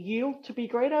the yield to be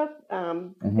greater.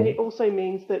 And it also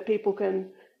means that people can,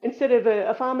 instead of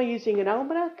a farmer using an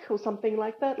almanac or something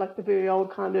like that, like the very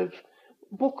old kind of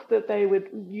book that they would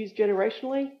use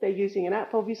generationally, they're using an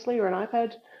app, obviously, or an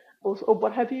iPad. Or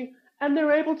what have you, and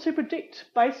they're able to predict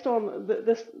based on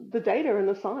the data and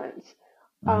the science.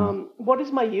 What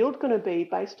is my yield going to be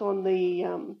based on the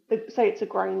say it's a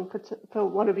grain for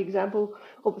one of the example,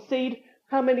 or the seed?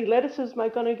 How many lettuces am I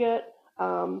going to get?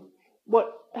 How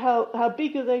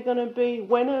big are they going to be?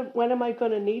 When am I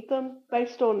going to need them?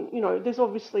 Based on there's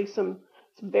obviously some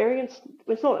variance.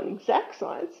 It's not an exact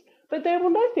science, but they will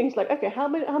know things like, okay, how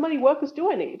many workers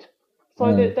do I need?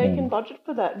 So that they can budget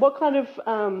for that. What kind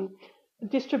of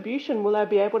distribution will I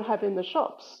be able to have in the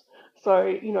shops?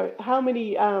 So, how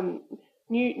many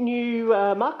new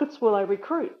markets will I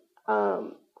recruit?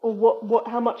 Or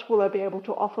how much will I be able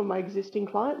to offer my existing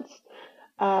clients?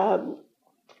 And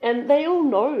they all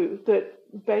know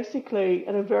that basically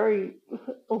at a very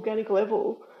organic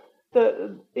level,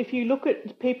 that if you look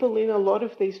at people in a lot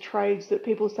of these trades that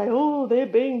people say, oh, they're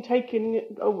being taken,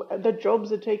 the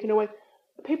jobs are taken away.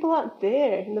 People aren't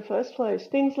there in the first place.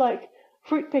 Things like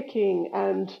fruit picking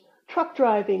and truck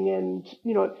driving and,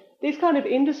 these kind of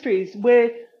industries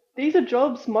where these are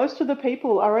jobs, most of the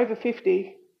people are over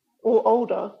 50 or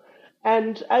older,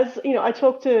 And as you know, I've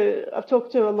talked to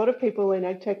a lot of people in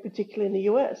ag tech, particularly in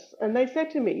the US, and they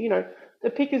said to me, the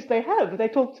pickers they have, they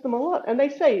talk to them a lot, and they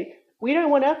say, we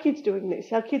don't want our kids doing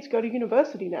this. Our kids go to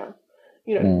university now.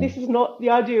 This is not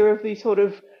the idea of the sort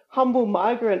of humble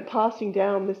migrant passing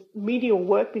down this menial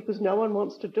work because no one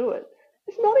wants to do it.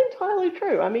 It's not entirely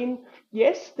true. I mean,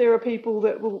 yes, there are people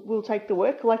that will take the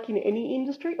work, like in any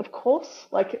industry, of course,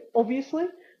 like obviously,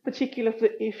 particularly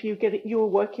if you're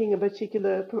working a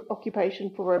particular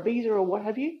occupation for a visa or what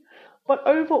have you. But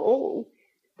overall,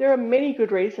 there are many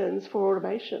good reasons for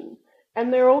automation.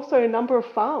 And there are also a number of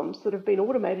farms that have been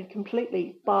automated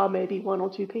completely, bar maybe one or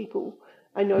two people.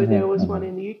 I know there was one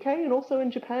in the UK and also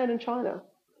in Japan and China.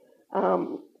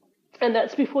 And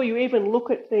that's before you even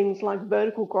look at things like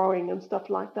vertical growing and stuff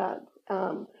like that,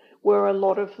 where a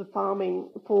lot of the farming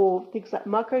for things like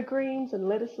microgreens and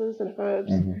lettuces and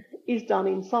herbs is done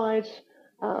inside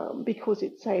because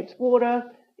it saves water,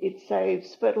 it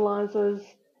saves fertilizers,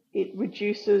 it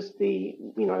reduces the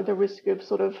risk of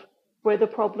sort of weather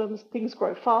problems, things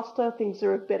grow faster, things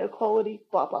are of better quality,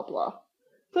 blah, blah, blah.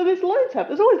 So there's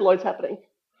always loads happening.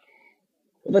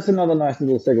 Well, that's another nice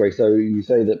little segue. So you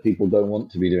say that people don't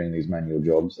want to be doing these manual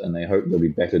jobs and they hope there'll be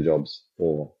better jobs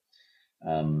for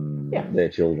their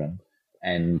children.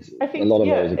 And I think, a lot of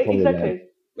those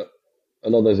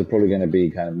are probably going to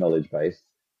be kind of knowledge based.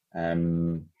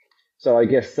 So I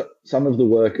guess some of the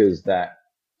workers that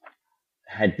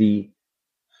had the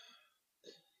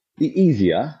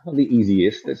easier, not the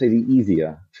easiest, let's say the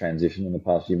easier transition in the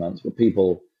past few months were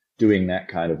people doing that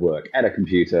kind of work at a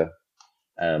computer,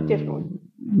 definitely.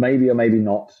 Maybe or maybe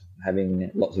not,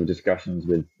 having lots of discussions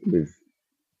with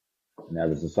now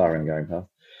there's a siren going past,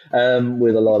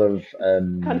 with a lot of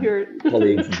Can't hear it.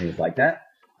 colleagues and things like that.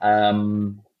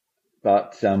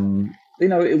 But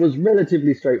it was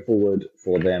relatively straightforward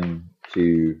for them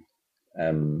to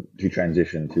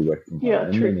transition to work from home,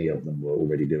 and many of them were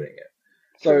already doing it.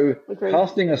 So,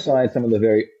 casting aside some of the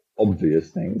very obvious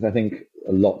things, I think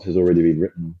a lot has already been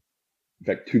written. In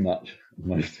fact, too much.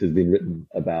 Most has been written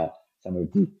about some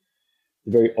of the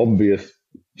very obvious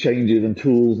changes and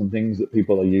tools and things that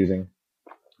people are using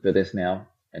for this now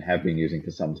and have been using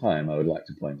for some time, I would like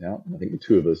to point out. And I think the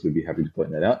two of us would be happy to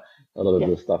point that out. A lot of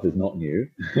this stuff is not new.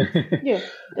 Yeah.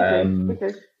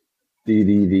 Okay.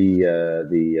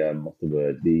 What's the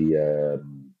word?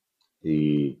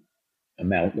 The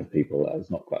amount of people,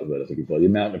 that's not quite the word I was looking for. The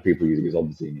amount of people using is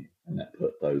obviously new, and that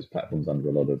put those platforms under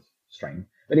a lot of strain.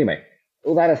 But anyway,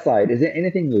 all that aside, is there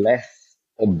anything less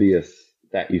obvious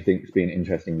that you think has been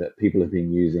interesting that people have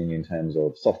been using in terms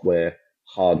of software,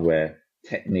 hardware,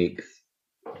 techniques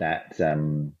that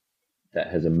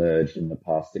has emerged in the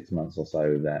past 6 months or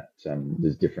so that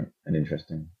is different and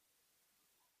interesting?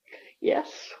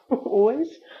 Yes, always.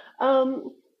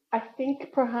 I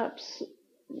think perhaps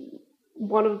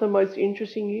one of the most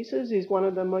interesting uses is one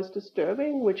of the most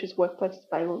disturbing, which is workplace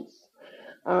surveillance.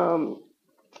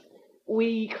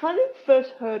 We kind of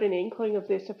first heard an inkling of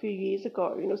this a few years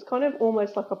ago, and it was kind of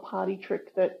almost like a party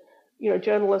trick that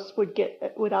journalists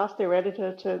would ask their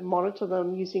editor to monitor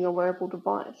them using a wearable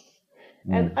device.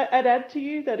 And I'd add to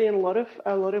you that in a lot of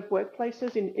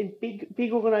workplaces, in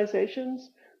big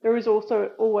organizations, there is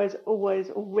also always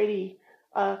already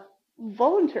a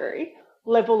voluntary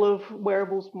level of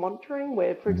wearables monitoring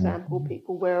where, for example,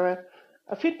 people wear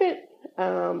a Fitbit.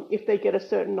 If they get a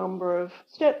certain number of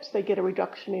steps, they get a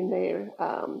reduction in their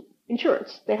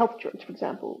insurance, their health insurance, for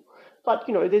example. But,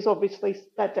 there's obviously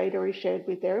that data is shared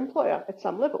with their employer at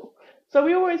some level. So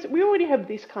we already have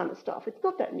this kind of stuff. It's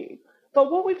not that new. But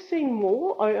what we've seen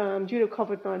more due to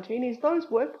COVID-19 is those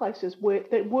workplaces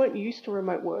that weren't used to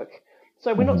remote work.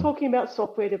 So we're not talking about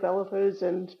software developers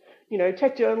and,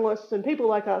 tech journalists and people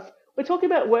like us. We're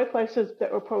talking about workplaces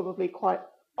that were probably quite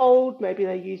old. Maybe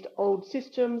they used old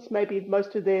systems. Maybe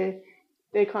most of their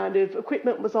kind of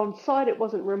equipment was on site. It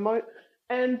wasn't remote.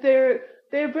 And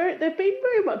they've been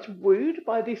very much wooed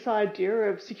by this idea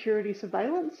of security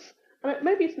surveillance. And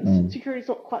maybe security is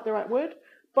not quite the right word,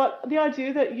 but the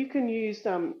idea that you can use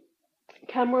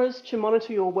cameras to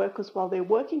monitor your workers while they're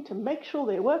working to make sure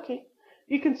they're working.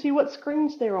 You can see what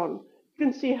screens they're on. You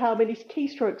can see how many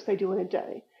keystrokes they do in a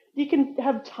day. You can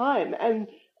have time, and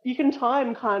you can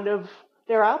time kind of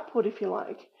their output, if you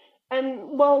like.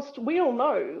 And whilst we all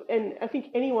know, and I think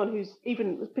anyone who's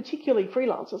even particularly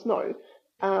freelancers know,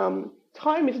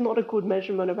 time is not a good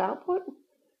measurement of output.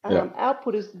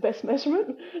 Output is the best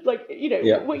measurement. Like,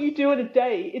 what you do in a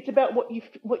day, it's about what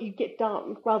you get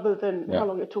done rather than how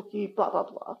long it took you, blah, blah,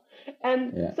 blah.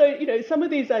 And so, some of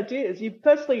these ideas, you've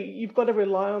got to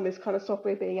rely on this kind of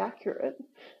software being accurate.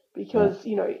 because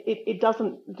it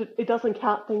doesn't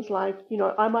count things like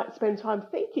I might spend time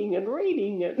thinking and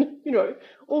reading and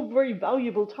all very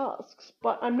valuable tasks,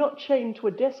 but I'm not chained to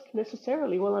a desk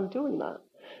necessarily while I'm doing that.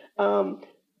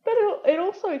 But it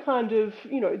also kind of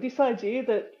this idea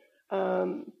that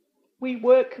we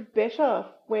work better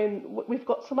when we've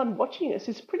got someone watching us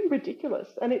is pretty ridiculous,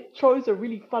 and it shows a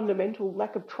really fundamental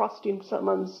lack of trust in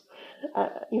someone's,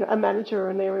 a manager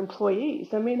and their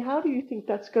employees. I mean, how do you think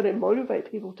that's going to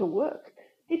motivate people to work?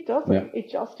 It doesn't. Yeah.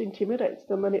 It just intimidates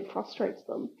them and it frustrates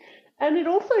them. And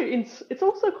it's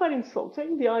also quite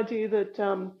insulting, the idea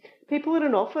that people in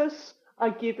an office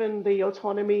are given the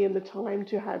autonomy and the time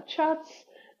to have chats.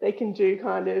 They can do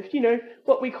kind of,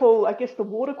 what we call, I guess, the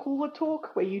water cooler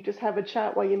talk, where you just have a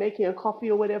chat while you're making a coffee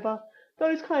or whatever.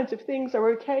 Those kinds of things are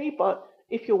okay, but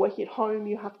if you're working at home,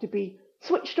 you have to be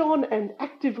switched on and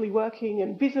actively working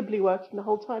and visibly working the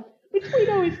whole time, which we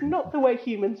know is not the way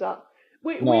humans are.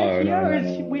 We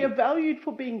are valued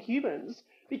for being humans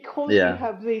because we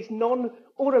have these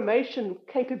non-automation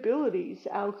capabilities,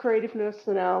 our creativeness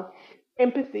and our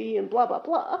empathy and blah, blah,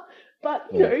 blah. But,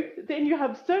 then you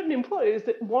have certain employers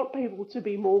that want people to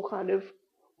be more kind of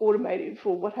automated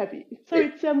or what have you.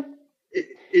 So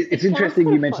it's interesting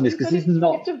you mentioned this because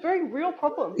it's a very real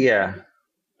problem. Yeah.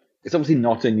 It's obviously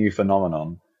not a new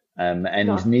phenomenon. And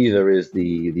neither is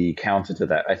the counter to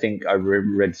that. I think I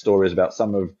read stories about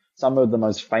some of the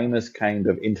most famous kind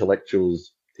of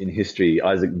intellectuals in history,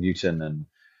 Isaac Newton, and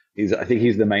I think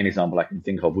he's the main example I can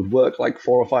think of, would work like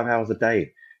 4 or 5 hours a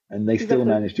day. And they still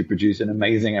managed to produce an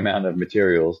amazing amount of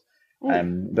materials.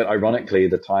 But ironically,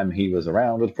 the time he was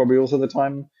around was probably also the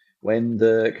time when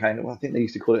the I think they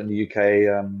used to call it in the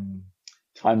UK,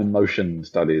 time and motion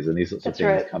studies and these sorts of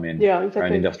things come in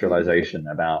around industrialization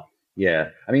I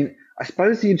mean, I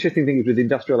suppose the interesting thing is with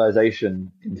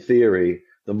industrialization, in theory,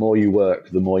 the more you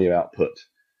work, the more you output.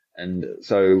 And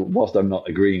so whilst I'm not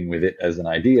agreeing with it as an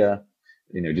idea,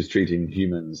 just treating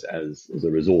humans as a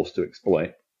resource to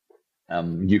exploit,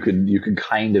 you can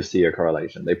kind of see a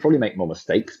correlation. They probably make more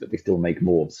mistakes, but they still make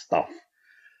more stuff.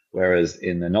 Whereas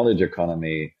in the knowledge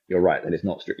economy, you're right that it's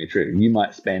not strictly true. You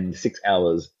might spend 6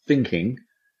 hours thinking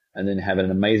and then have an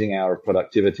amazing hour of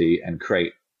productivity and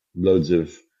create loads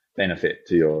of benefit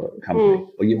to your company.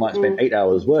 Or you might spend 8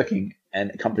 hours working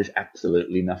and accomplish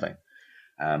absolutely nothing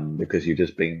because you've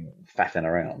just been faffing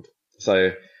around.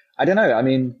 So I don't know. I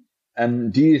mean,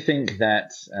 do you think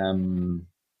that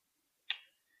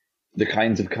the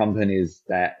kinds of companies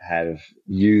that have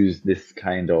used this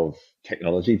kind of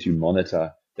technology to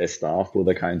monitor their staff were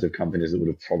the kinds of companies that would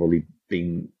have probably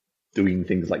been doing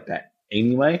things like that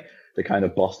anyway? The kind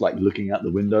of boss looking out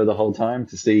the window the whole time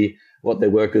to see what their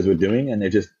workers were doing, and they're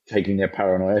just taking their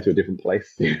paranoia to a different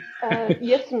place.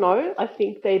 Yes and no. I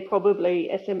think they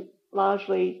probably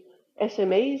largely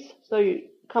SMEs, so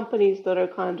companies that are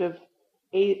kind of,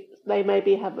 they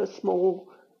maybe have a small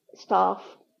staff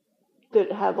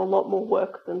that have a lot more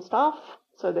work than staff,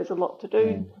 so there's a lot to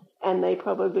do, and they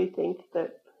probably think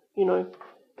that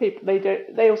people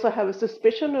they also have a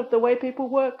suspicion of the way people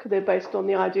work. They're based on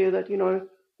the idea that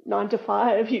 9 to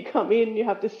 5, you come in, you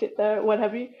have to sit there, what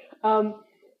have you.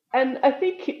 And I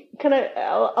think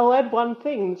I'll add one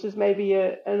thing. This is maybe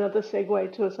another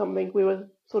segue to something we were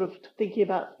sort of thinking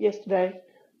about yesterday.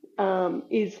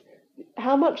 Is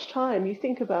how much time you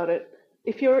think about it.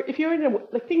 If you're in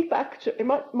think back to it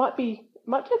might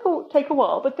take a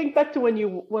while, but think back to when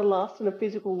you were last in a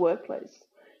physical workplace.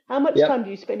 How much time do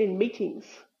you spend in meetings?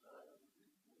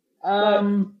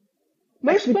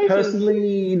 Actually,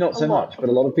 personally, not so much, but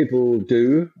a lot of people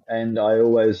do, and I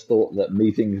always thought that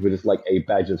meetings were just like a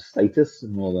badge of status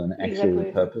more than actual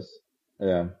purpose.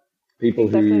 People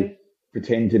who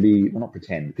pretend to be, well, not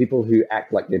pretend, people who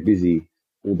act like they're busy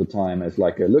all the time as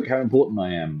like, look how important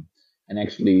I am, and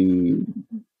actually,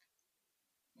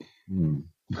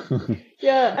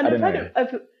 yeah,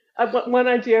 and one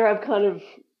idea I've kind of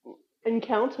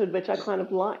encountered, which I kind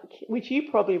of like, which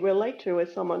you probably relate to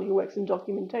as someone who works in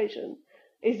documentation,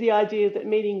 is the idea that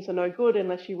meetings are no good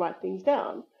unless you write things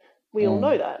down. We all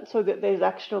know that, so that there's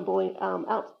actionable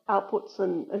outputs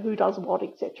and who does what,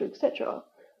 etc., etc.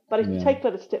 But if you take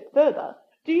that a step further,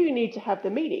 do you need to have the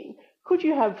meeting? Could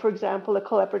you have, for example, a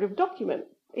collaborative document,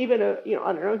 even a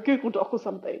Google Doc or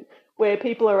something, where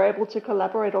people are able to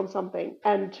collaborate on something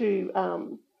and to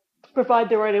provide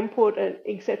their own input, and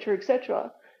etc.,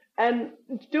 etc., and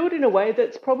do it in a way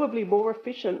that's probably more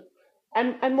efficient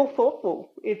and more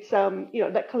thoughtful. It's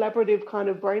that collaborative kind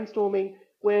of brainstorming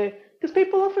where, because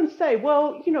people often say,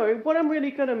 well, what I'm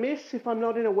really going to miss if I'm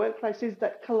not in a workplace is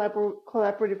that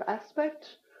collaborative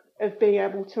aspect. of being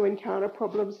able to encounter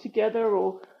problems together,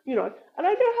 or, and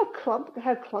I know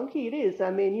how clunky it is.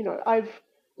 I mean, I've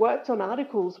worked on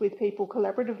articles with people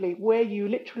collaboratively where you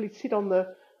literally sit on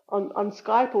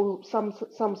Skype or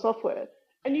some software,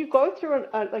 and you go through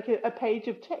a page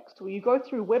of text, or you go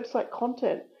through website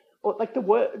content, or like the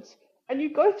words, and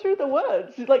you go through the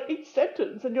words, like each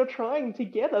sentence, and you're trying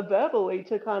together verbally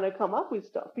to kind of come up with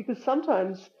stuff, because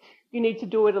sometimes you need to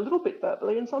do it a little bit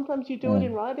verbally, and sometimes you do it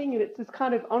in writing, and it's this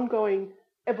kind of ongoing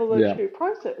evolutionary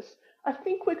process. I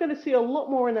think we're going to see a lot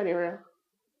more in that area.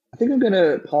 I think I'm going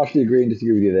to partially agree and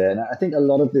disagree with you there. And I think a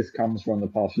lot of this comes from the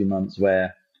past few months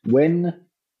where when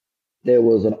there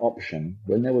was an option,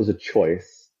 when there was a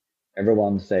choice,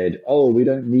 everyone said, oh, we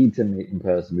don't need to meet in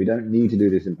person. We don't need to do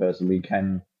this in person. We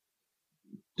can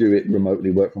do it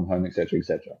remotely, work from home, etc.,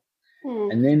 etc.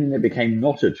 And then it became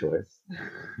not a choice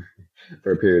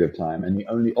for a period of time, and the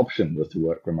only option was to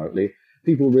work remotely.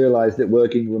 People realized that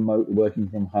working remote, working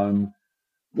from home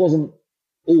wasn't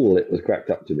all it was cracked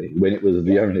up to be when it was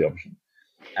the only option.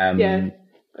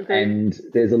 And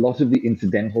there's a lot of the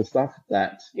incidental stuff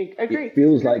that it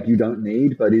feels like you don't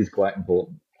need, but is quite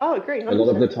important. Oh, agree. 100%. A lot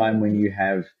of the time when you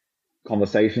have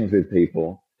conversations with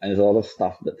people, and there's a lot of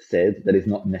stuff that's said that is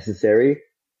not necessary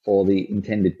for the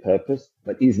intended purpose,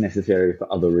 but is necessary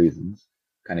for other reasons,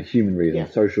 kind of human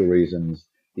reasons, social reasons,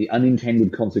 the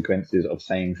unintended consequences of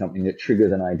saying something that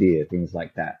triggers an idea, things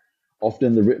like that.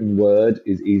 Often the written word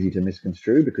is easy to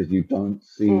misconstrue because you don't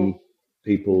see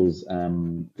people's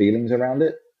feelings around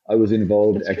it. I was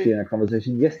involved in a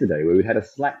conversation yesterday where we had a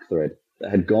Slack thread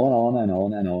that had gone on and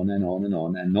on and on and on and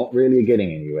on and not really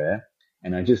getting anywhere.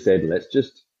 And I just said, let's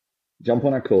just jump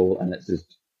on a call and let's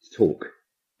just talk.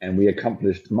 And we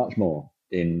accomplished much more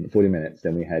in 40 minutes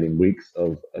than we had in weeks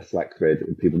of a Slack thread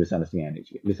with people misunderstanding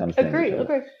each other.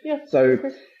 Agree. Yeah. So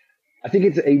I think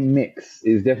it's a mix.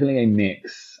 It's definitely a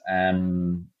mix.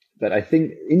 But I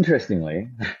think, interestingly,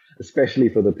 especially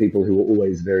for the people who are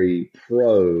always very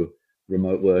pro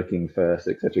remote working first,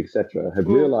 et cetera, have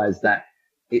realized that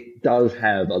it does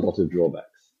have a lot of drawbacks.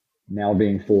 Now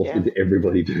being forced into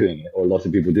everybody doing it, or a lot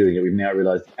of people doing it, we've now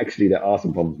realized actually there are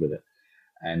some problems with it.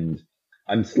 And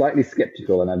I'm slightly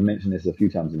skeptical, and I've mentioned this a few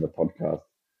times in the podcast,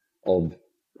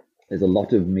 there's a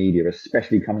lot of media,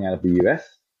 especially coming out of the US,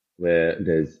 where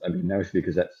mostly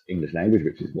because that's English language,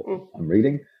 which is what I'm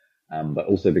reading, but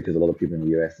also because a lot of people in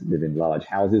the US live in large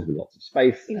houses with lots of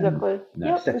space and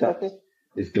setups.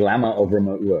 This glamour of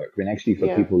remote work, when actually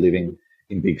for people living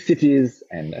in big cities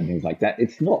and things like that,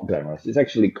 it's not glamorous. It's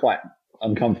actually quite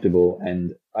uncomfortable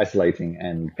and isolating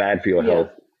and bad for your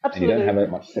health. Absolutely. And you don't have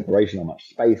much separation or much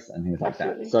space and things like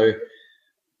that. So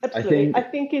I think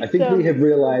we have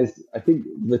realized, I think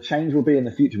the change will be in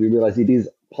the future. We realize it is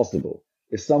possible.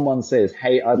 If someone says,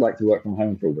 hey, I'd like to work from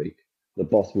home for a week, the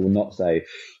boss will not say,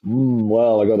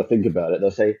 well, I got to think about it.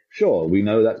 They'll say, sure, we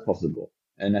know that's possible.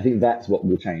 And I think that's what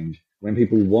will change when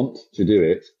people want to do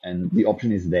it and the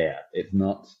option is there. It's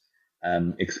not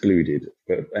excluded.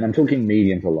 And I'm talking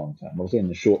medium to long term. Obviously, in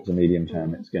the short to medium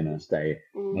term, it's going to stay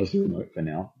mostly remote for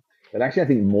now. But actually, I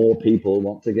think more people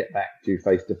want to get back to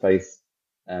face-to-face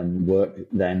work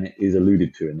than is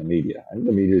alluded to in the media. I think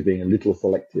the media is being a little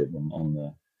selective on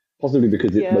the, possibly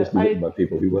because it's mostly written by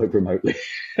people who work remotely.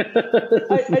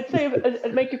 I'd say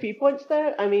I'd make a few points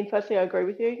there. I mean, firstly, I agree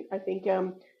with you. I think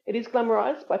it is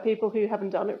glamorized by people who haven't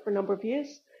done it for a number of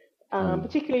years.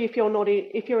 Particularly if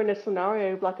you're in a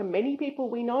scenario like many people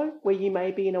we know, where you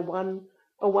may be in a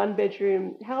one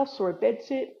bedroom house or a bed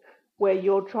sit, where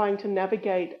you're trying to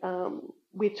navigate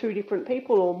with two different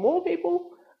people or more people,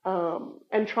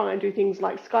 and try and do things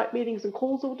like Skype meetings and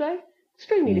calls all day.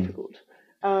 Extremely difficult.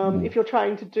 If you're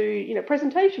trying to do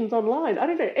presentations online, I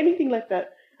don't know, anything like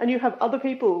that, and you have other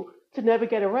people to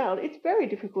navigate around, it's very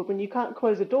difficult when you can't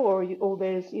close a door or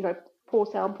there's poor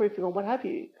soundproofing or what have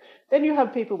you. Then you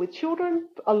have people with children.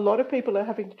 A lot of people are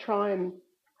having to try and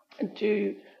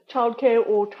do childcare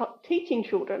or teaching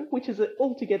children, which is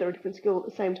altogether a different skill at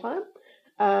the same time.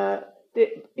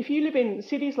 If you live in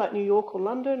cities like New York or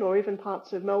London or even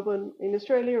parts of Melbourne in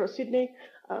Australia or Sydney,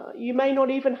 you may not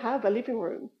even have a living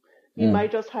room. You may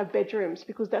just have bedrooms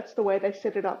because that's the way they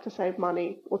set it up to save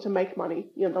money or to make money.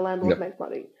 The landlord make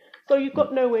money. So you've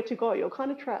got nowhere to go. You're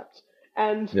kind of trapped.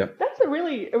 And that's a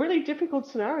really difficult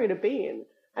scenario to be in.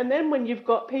 And then when you've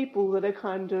got people that are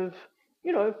kind of,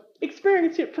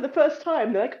 experiencing it for the first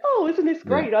time, they're like, oh, isn't this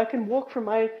great? I can walk from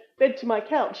my bed to my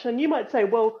couch. And you might say,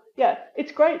 well, yeah,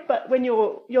 it's great. But when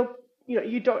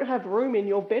you don't have room in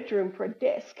your bedroom for a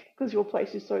desk because your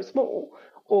place is so small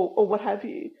or what have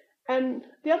you. And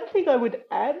the other thing I would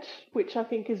add, which I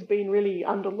think has been really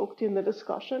underlooked in the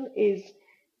discussion, is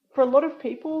for a lot of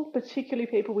people, particularly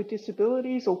people with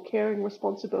disabilities or caring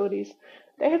responsibilities,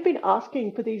 they have been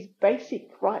asking for these basic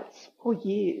rights for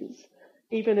years,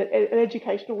 even at an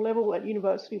educational level, at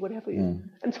university, whatever,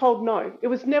 and told no, it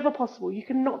was never possible. You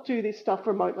cannot do this stuff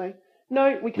remotely.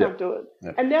 No, we can't do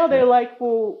it. And now they're like,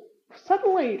 well,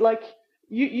 suddenly, like,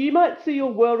 you might see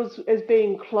your world as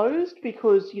being closed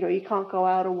because, you know, you can't go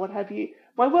out or what have you.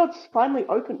 My world's finally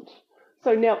opened.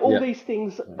 So now all these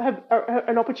things are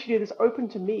an opportunity that's open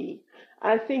to me.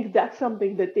 And I think that's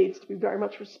something that needs to be very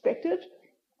much respected.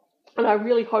 And I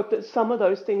really hope that some of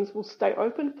those things will stay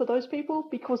open for those people,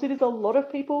 because it is a lot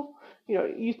of people. You know,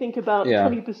 you think about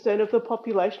 20% of the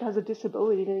population has a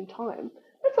disability at any time.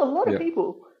 That's a lot of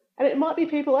people. And it might be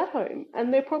people at home,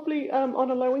 and they're probably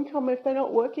on a low income if they're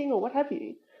not working or what have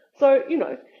you. So, you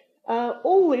know,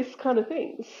 all these kind of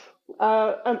things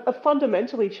are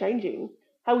fundamentally changing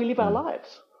how we live our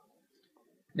lives.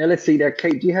 Now, let's see there.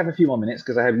 Kate, do you have a few more minutes?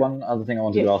 Because I had one other thing I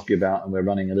wanted to ask you about, and we're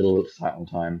running a little tight on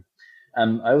time.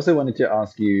 I also wanted to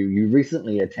ask you, you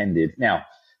recently attended, now,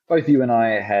 both you and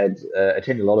I had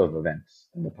attended a lot of events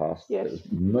in the past. Yes.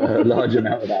 A large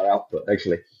amount of our output,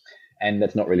 actually. And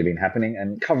that's not really been happening.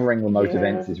 And covering remote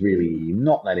events is really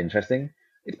not that interesting.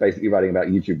 It's basically writing about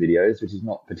YouTube videos, which is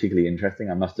not particularly interesting,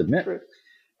 I must admit. True.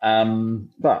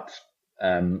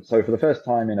 So for the first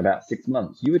time in about 6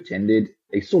 months, you attended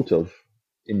a sort of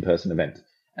in-person event.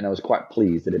 And I was quite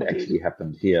pleased that it actually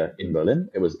happened here in Berlin.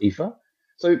 It was IFA.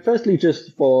 So firstly,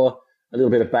 just for a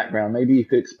little bit of background, maybe you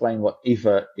could explain what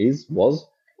IFA was,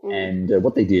 and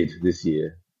what they did this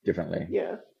year differently.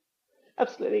 Yeah,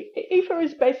 absolutely. IFA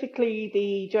is basically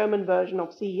the German version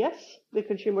of CES, the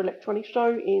Consumer Electronics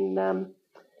Show in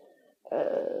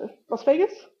Las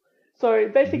Vegas. So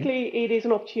basically, it is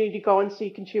an opportunity to go and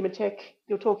see consumer tech.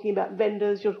 You're talking about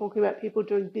vendors, you're talking about people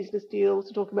doing business deals,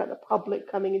 you're talking about the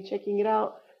public coming and checking it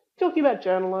out, you're talking about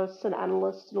journalists and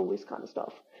analysts and all this kind of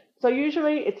stuff. So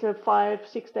usually it's a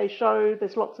 5-6 day show.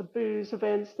 There's lots of booze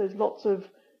events. There's lots of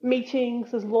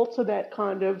meetings. There's lots of that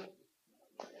kind of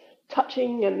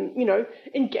touching and, you know,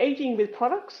 engaging with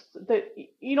products that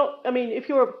you're not, I mean, if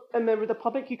you're a member of the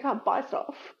public, you can't buy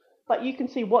stuff, but you can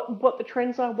see what the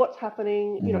trends are, what's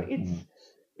happening. You know,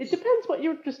 it depends what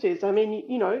your interest is. I mean,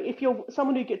 you know, if you're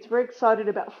someone who gets very excited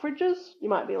about fridges, you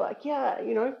might be like, yeah,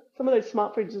 you know, some of those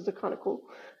smart fridges are kind of cool.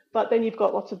 But then you've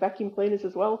got lots of vacuum cleaners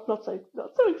as well. Not so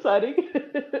exciting.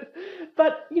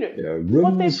 But, you know,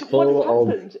 what has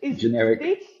happened is generic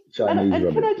Chinese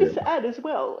and can I just add as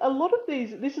well, a lot of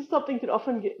this is something that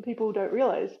often people don't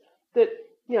realize, that,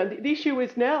 you know, the issue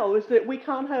is now is that we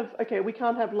can't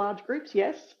have large groups,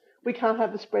 yes. We can't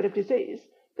have the spread of disease.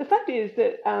 The fact is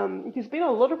that there's been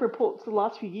a lot of reports the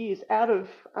last few years out of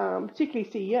particularly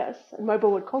CES and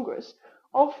Mobile World Congress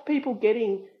of people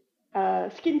getting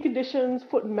skin conditions,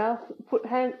 foot and mouth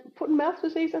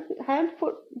disease, hand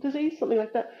foot disease, something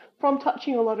like that, from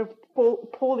touching a lot of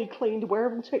poorly cleaned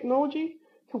wearable technology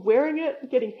to wearing it,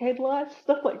 getting head lice,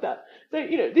 stuff like that. So,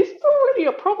 you know, this is already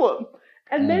a problem.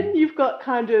 And then you've got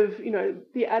kind of, you know,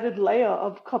 the added layer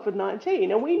of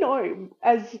COVID-19. And we know,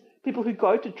 as people who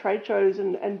go to trade shows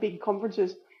and big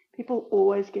conferences, people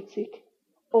always get sick.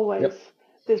 Always. Yep.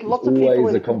 There's lots of people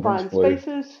in confined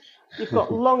spaces. You've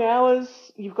got long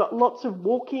hours. You've got lots of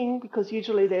walking, because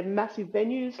usually they're massive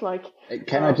venues. Like,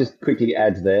 can I just quickly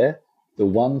add there? The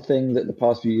one thing that the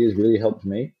past few years really helped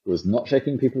me was not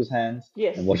shaking people's hands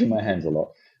and washing my hands a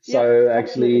lot. So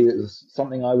actually, it was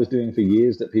something I was doing for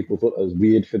years that people thought I was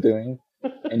weird for doing.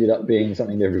 Ended up being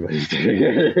something that everybody's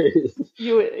doing.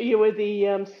 You were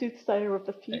the soothsayer of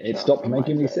the future. It stopped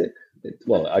making me sick.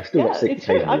 I've still got sick. It's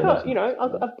true. I've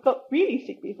got really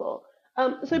sick before.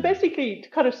 So basically, to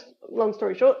cut a long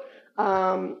story short,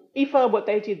 IFA, what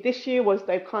they did this year was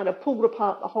they've kind of pulled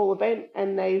apart the whole event,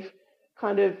 and they've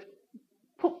kind of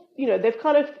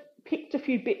picked a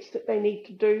few bits that they need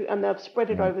to do, and they've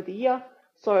spread it over the year.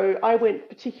 So I went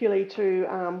particularly to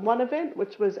one event,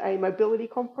 which was a mobility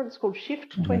conference called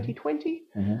Shift 2020.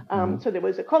 So there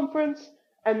was a conference,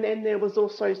 and then there was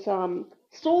also some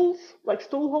stalls, like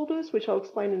stall holders, which I'll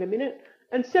explain in a minute.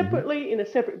 And separately, in a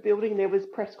separate building, there was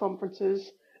press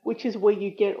conferences, which is where you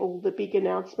get all the big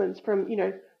announcements from, you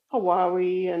know,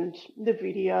 Huawei and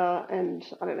NVIDIA and,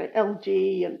 I don't know,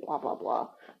 LG and blah, blah, blah.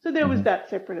 So there was that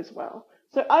separate as well.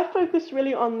 So I focused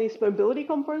really on this mobility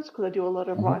conference because I do a lot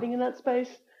of writing in that space.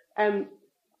 And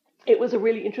it was a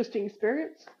really interesting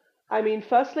experience. I mean,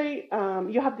 firstly,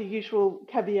 you have the usual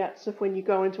caveats of when you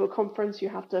go into a conference, you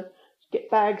have to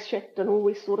get bags checked and all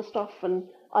this sort of stuff and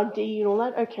ID and all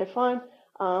that. Okay, fine.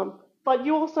 But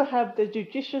you also have the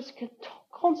judicious,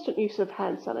 constant use of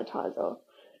hand sanitizer.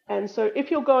 And so if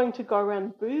you're going to go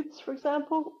around booths, for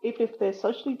example, even if they're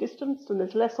socially distanced and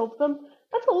there's less of them,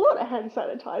 that's a lot of hand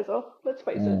sanitizer, let's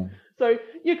face it. So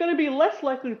you're going to be less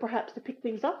likely perhaps to pick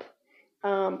things up.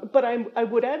 But I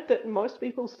would add that most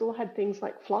people still had things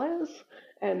like flyers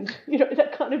and,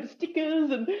 that kind of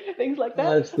stickers and things like that.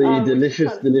 That's the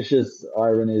delicious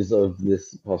ironies of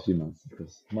this past few months, of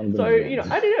course. So,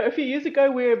 I don't know, a few years ago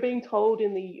we were being told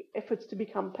in the efforts to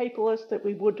become paperless that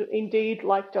we would indeed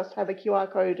just have a QR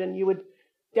code and you would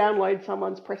download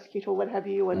someone's press kit or what have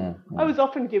you. And I was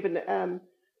often given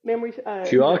memory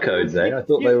QR codes, eh? I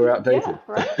thought they were outdated. Yeah,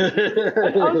 right.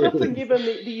 And I was often given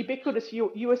the ubiquitous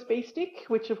USB stick,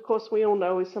 which of course we all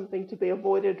know is something to be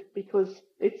avoided because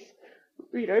it's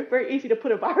very easy to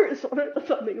put a virus on it or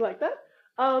something like that.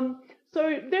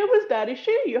 So there was that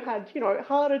issue. You had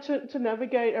harder to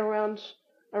navigate around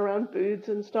booths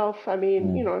and stuff. I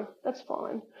mean, that's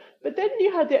fine. But then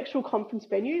you had the actual conference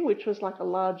venue, which was like a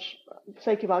large, for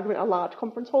sake of argument, a large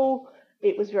conference hall.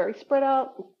 It was very spread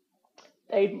out.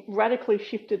 They radically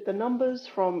shifted the numbers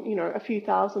from, a few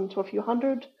thousand to a few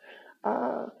hundred.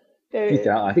 I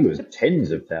think it was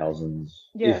tens of thousands,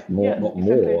 if more, not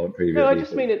more previously. No, I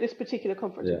just mean at this particular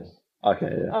conference. Yeah.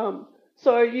 Okay, yeah.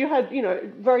 So you had,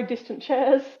 very distant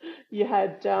chairs. You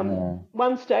had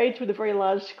one stage with a very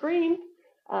large screen,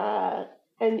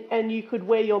 and you could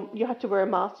you had to wear a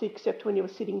mask except when you were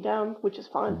sitting down, which is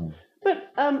fine.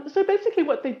 But so basically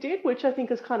what they did, which I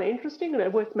think is kind of interesting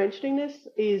and worth mentioning this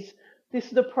is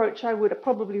an approach I would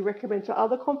probably recommend to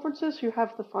other conferences who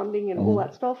have the funding and all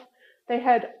that stuff. They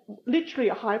had literally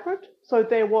a hybrid. So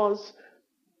there was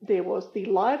the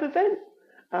live event.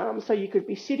 So you could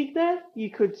be sitting there, you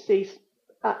could see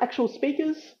actual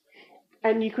speakers,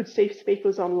 and you could see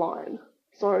speakers online.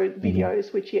 So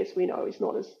videos, which yes, we know is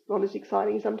not as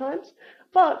exciting sometimes.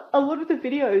 But a lot of the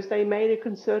videos, they made a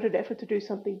concerted effort to do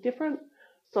something different.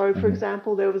 So for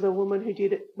example, there was a woman who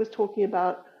was talking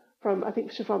about I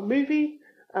think she's from Movie,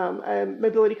 a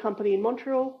mobility company in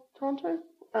Toronto.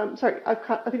 I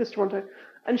think it's Toronto.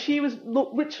 And she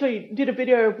literally did a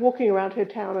video of walking around her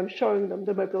town and showing them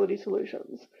the mobility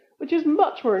solutions, which is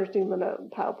much more interesting than a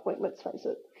PowerPoint, let's face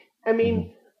it. I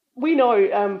mean, we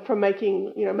know from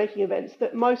making events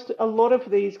that a lot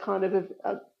of these kind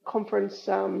of conference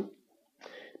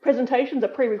presentations are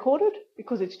pre-recorded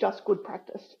because it's just good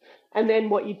practice. And then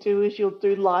what you do is you'll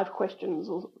do live questions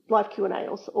or live Q&A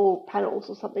or panels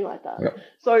or something like that. Yep.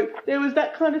 So there was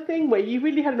that kind of thing where you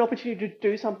really had an opportunity to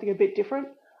do something a bit different.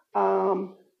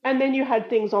 And then you had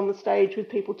things on the stage with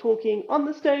people talking on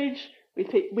the stage.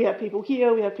 We have people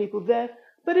here, we have people there.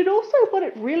 But what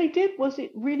it really did was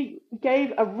it really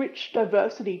gave a rich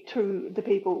diversity to the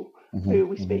people who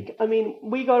we speak. I mean,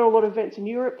 we go to a lot of events in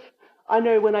Europe. I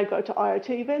know when I go to IoT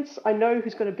events, I know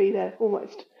who's going to be there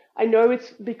almost. I know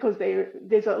it's because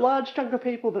there's a large chunk of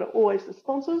people that are always the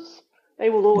sponsors. They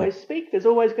will always speak. There's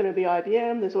always going to be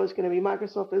IBM. There's always going to be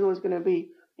Microsoft. There's always going to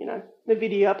be,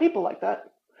 NVIDIA, people like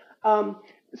that.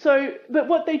 But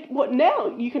what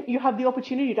now you have the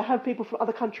opportunity to have people from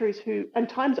other countries and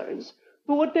time zones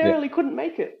who ordinarily couldn't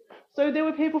make it. So there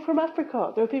were people from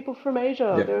Africa. There were people from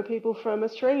Asia. There were people from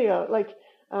Australia.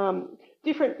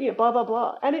 Different, blah, blah,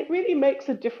 blah. And it really makes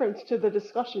a difference to the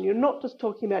discussion. You're not just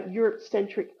talking about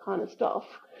Europe-centric kind of stuff.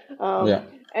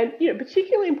 And,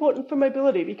 particularly important for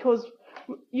mobility because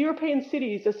European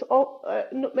cities are,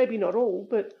 maybe not all,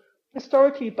 but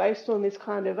historically based on this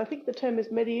kind of, I think the term is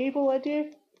medieval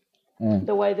idea,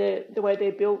 the way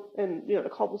they're built and, the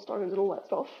cobblestones and all that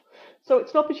stuff. So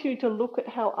it's an opportunity to look at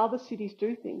how other cities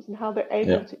do things and how they're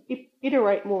able to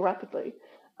iterate more rapidly.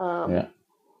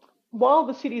 While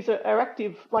the cities are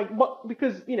active,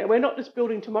 because, we're not just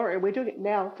building tomorrow, we're doing it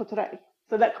now for today.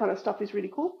 So that kind of stuff is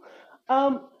really cool.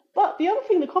 But the other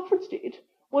thing the conference did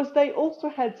was they also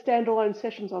had standalone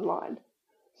sessions online.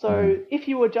 So if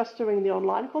you were just doing the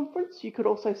online conference, you could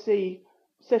also see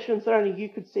sessions that only you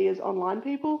could see as online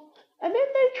people. And then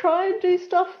they try and do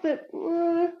stuff that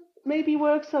maybe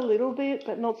works a little bit,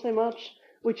 but not so much,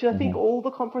 which I think all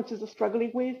the conferences are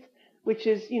struggling with, which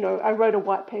is, I wrote a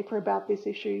white paper about this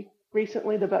issue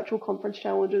recently, the virtual conference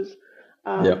challenges,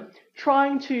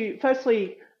 trying to,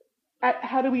 firstly,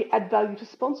 how do we add value to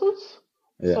sponsors?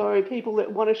 So people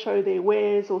that want to show their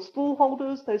wares or stall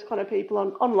holders, those kind of people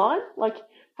online,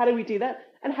 how do we do that?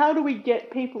 And how do we get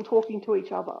people talking to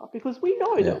each other? Because we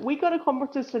know that we go to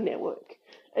conferences to network.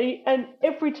 And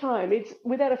every time, it's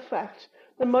without a fact,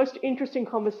 the most interesting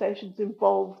conversations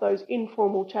involve those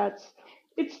informal chats.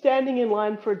 It's standing in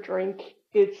line for a drink.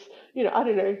 It's, I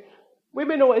don't know,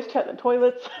 women always chat in the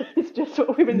toilets. It's just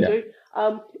what women do.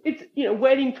 It's,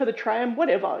 waiting for the tram,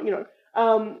 whatever,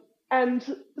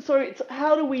 And so it's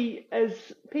how do we, as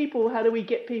people, how do we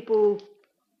get people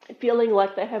feeling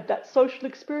like they have that social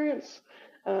experience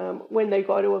when they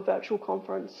go to a virtual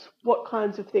conference? What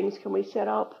kinds of things can we set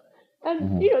up?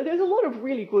 And there's a lot of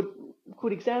really good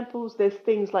examples. There's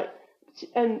things like,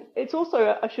 and it's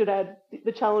also, I should add,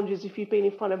 the challenge is if you've been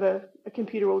in front of a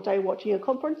computer all day watching a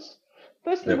conference.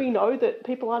 Firstly, we know that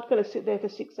people aren't going to sit there for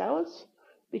 6 hours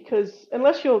because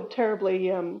unless you're terribly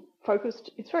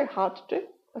focused, it's very hard to do.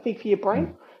 I think for your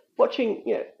brain, watching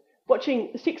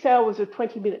 6 hours of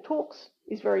 20-minute talks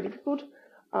is very difficult,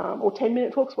 or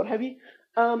 10-minute talks, what have you.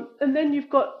 And then you've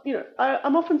got,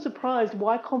 I'm often surprised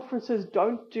why conferences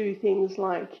don't do things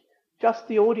like just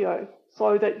the audio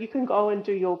so that you can go and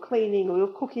do your cleaning or your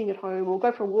cooking at home or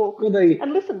go for a walk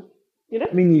and listen.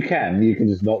 I mean, you can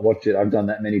just not watch it. I've done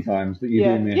that many times, but you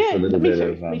do miss a little bit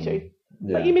of. Me too.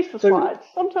 Yeah. But you miss the slides.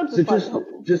 Sometimes the slides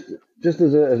help. Just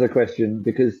as a question,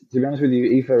 because to be honest with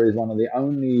you, IFA is one of the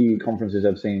only conferences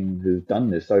I've seen who's done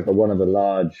this so far. One of the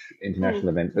large international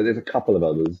events. So there's a couple of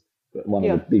others, but one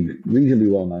of the big,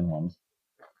 reasonably well-known ones.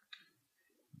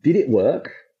 Did it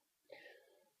work?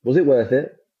 Was it worth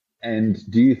it? And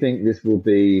do you think this will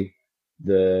be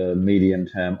the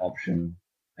medium-term option?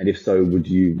 And if so, would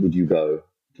you go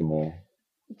to more?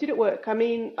 Did it work? I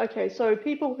mean, okay, so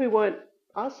people who weren't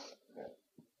us,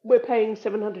 we're paying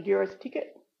 €700 a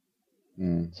ticket.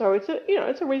 So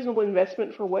it's a reasonable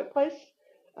investment for a workplace.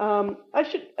 I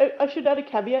should add a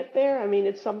caveat there. I mean,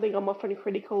 it's something I'm often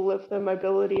critical of the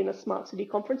mobility and the smart city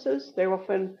conferences. They're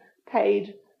often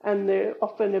paid and they're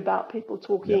often about people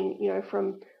talking,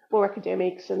 from more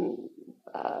academics and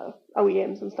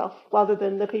OEMs and stuff, rather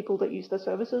than the people that use the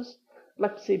services. I'd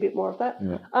like to see a bit more of that.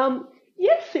 Yeah.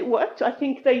 Yes, it worked. I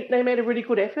think they made a really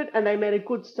good effort and they made a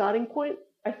good starting point.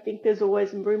 I think there's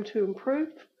always room to improve.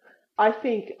 I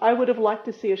think I would have liked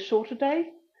to see a shorter day.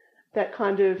 That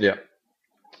kind of,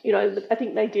 I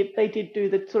think they did do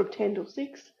the sort of 10 till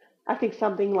 6. I think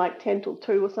something like 10 till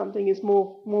 2 or something is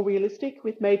more realistic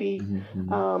with maybe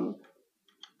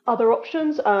other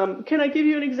options. Can I give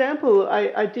you an example?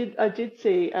 I did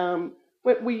see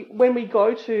when we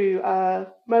go to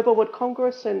Mobile World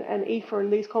Congress and IFA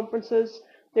and these conferences,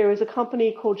 there is a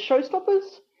company called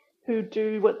Showstoppers who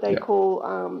do what they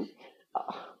call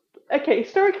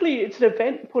historically it's an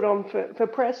event put on for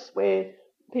press where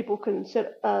people can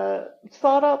set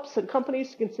startups and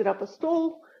companies can set up a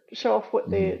stall to show off what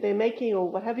they're making or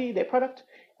what have you, their product,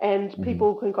 and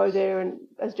people can go there and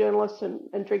as journalists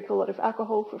and drink a lot of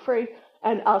alcohol for free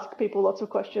and ask people lots of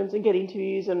questions and get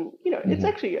interviews and it's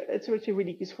actually a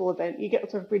really useful event. You get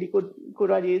lots of really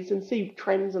good ideas and see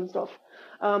trends and stuff.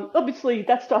 Obviously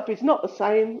that stuff is not the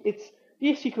same.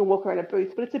 Yes, you can walk around a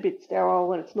booth, but it's a bit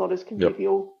sterile and it's not as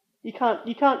convivial. You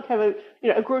can't have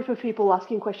a group of people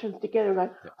asking questions together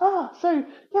and go,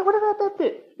 what about that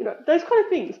bit? Those kind of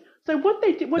things. So what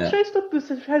they did, what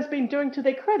Showstoppers has been doing to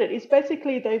their credit is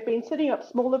basically they've been setting up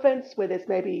small events where there's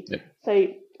maybe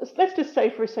say, let's just say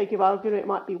for the sake of argument, it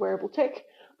might be wearable tech.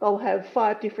 They'll have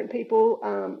 5 different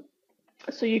people.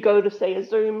 So you go to say a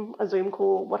Zoom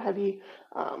call, what have you.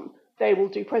 They will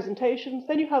do presentations.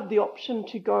 Then you have the option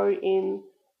to go in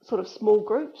sort of small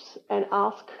groups and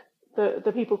ask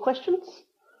the people questions.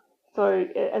 So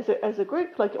as a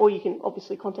group, or you can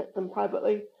obviously contact them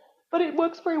privately. But it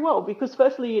works very well because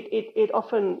firstly, it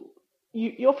often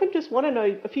you often just want to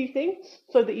know a few things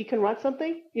so that you can write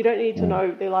something. You don't need to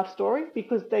know their life story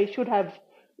because they should have,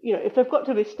 if they've got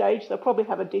to this stage, they'll probably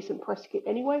have a decent press kit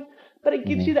anyway. But it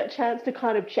gives you that chance to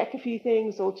kind of check a few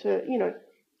things or to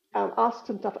ask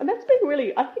some stuff. And that's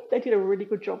been I think they did a really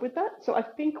good job with that. So I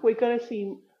think we're going to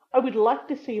see. I would like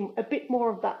to see a bit more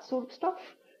of that sort of stuff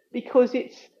because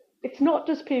it's not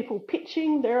just people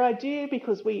pitching their idea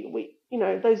because we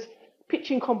those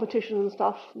pitching competitions and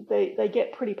stuff, they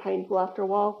get pretty painful after a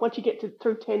while. Once you get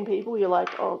through 10 people, you're like,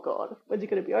 oh God, when's it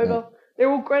going to be over?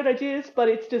 They're all great ideas, but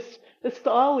it's just the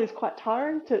style is quite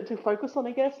tiring to focus on,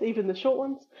 I guess, even the short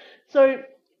ones. So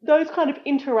those kind of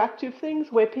interactive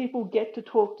things where people get to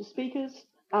talk to speakers,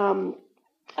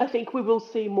 I think we will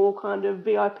see more kind of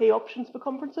VIP options for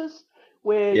conferences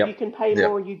where you can pay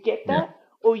more and you get that,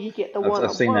 or you get the one-on-one.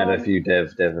 I've seen that at a few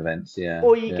dev events,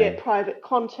 Or you get private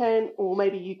content, or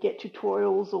maybe you get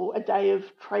tutorials or a day of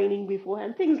training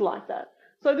beforehand, things like that.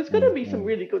 So there's going to be some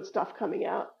really good stuff coming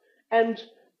out. And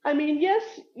I mean, yes,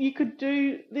 you could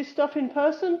do this stuff in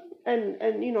person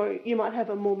and you might have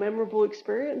a more memorable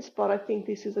experience, but I think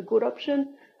this is a good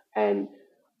option. And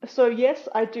so, yes,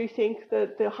 I do think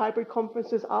that the hybrid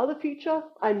conferences are the future.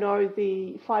 I know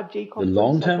the 5G conference. The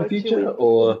long-term future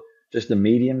or just the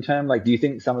medium term? Like, do you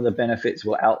think some of the benefits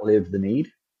will outlive the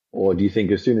need? Or do you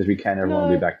think as soon as we can, everyone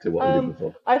will be back to what we did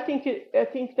before? I think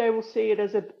they will see it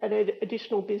as an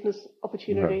additional business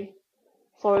opportunity,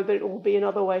 so that it will be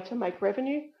another way to make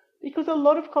revenue. Because a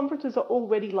lot of conferences are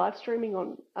already live streaming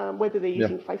on whether they're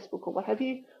using Facebook or what have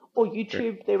you, or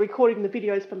YouTube. They're recording the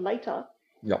videos for later.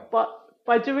 Yeah. But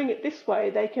by doing it this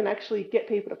way, they can actually get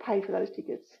people to pay for those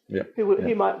tickets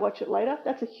who might watch it later.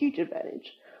 That's a huge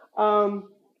advantage.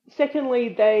 Secondly,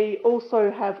 they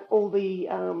also have all the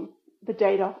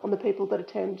data on the people that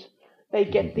attend. They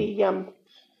get their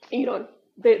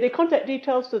contact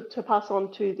details to pass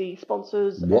on to the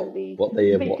sponsors what they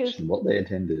have speakers. watched and what they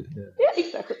attended. Yeah,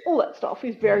 exactly. All that stuff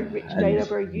is very rich data,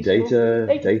 very useful.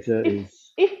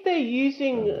 If they're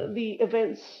using the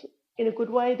events in a good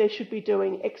way, they should be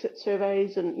doing exit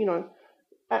surveys and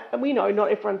we know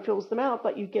not everyone fills them out,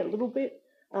 but you get a little bit.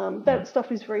 That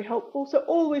stuff is very helpful. So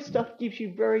all this stuff gives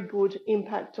you very good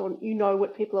impact on,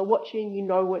 what people are watching,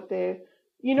 what they're,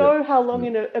 how long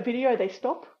in a video they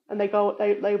stop and they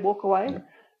walk away. Yeah.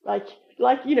 Like,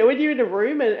 when you're in a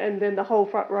room and then the whole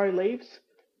front row leaves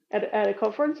at a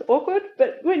conference, awkward.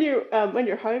 But when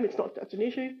you're home, it's not such an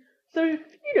issue. So,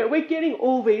 we're getting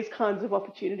all these kinds of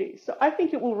opportunities. So I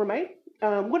think it will remain.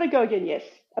 Would I go again? Yes,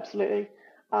 absolutely.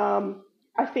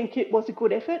 I think it was a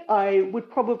good effort. I would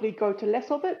probably go to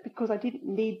less of it because I didn't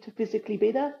need to physically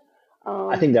be there.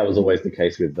 I think that was always the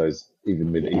case with those,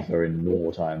 even with IFA in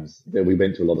normal times. We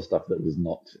went to a lot of stuff that was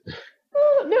not.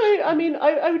 No, I mean,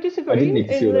 I would disagree. I didn't need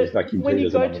to see all those vacuum when you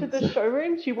cleaners go to the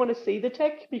showrooms, you want to see the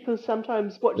tech because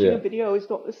sometimes watching a video is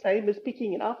not the same as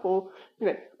picking it up or,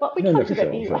 but we can't do that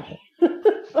anyway.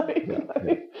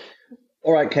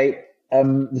 All right, Kate.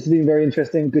 This has been very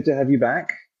interesting. Good to have you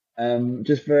back.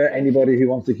 Just for anybody who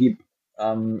wants to keep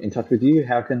in touch with you,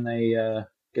 how can they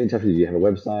get in touch with you? Do you have a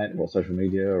website or social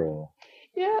media or?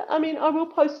 Yeah, I mean, I will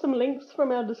post some links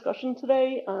from our discussion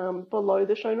today below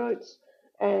the show notes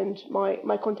and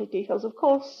my contact details, of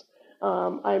course.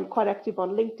 I'm quite active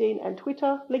on LinkedIn and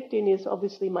Twitter. LinkedIn is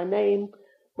obviously my name.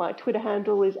 My Twitter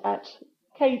handle is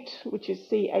 @Cate, which is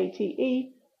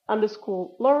CATE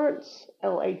 _Lawrence,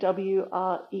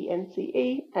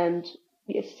 LAWRENCE. And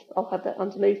yes, I'll have that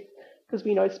underneath because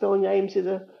we know spelling names is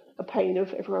a pain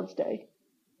of everyone's day.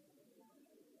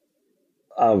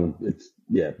 I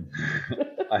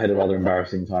had a rather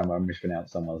embarrassing time where I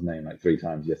mispronounced someone's name like 3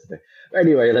 times yesterday.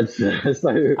 Anyway, let's.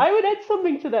 I would add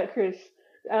something to that, Chris.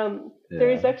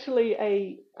 There is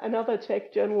actually another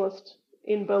tech journalist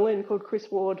in Berlin called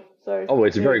Chris Ward. So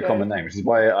it's a very common name, which is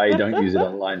why I don't use it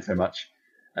online so much.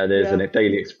 There's a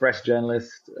Daily Express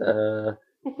journalist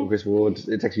called Chris Ward.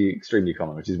 It's actually extremely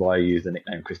common, which is why I use the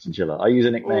nickname Christian Schiller. I use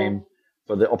a nickname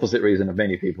for the opposite reason of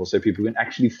many people, so people can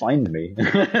actually find me. True.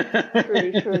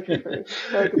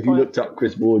 If you looked up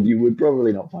Chris Ward, you would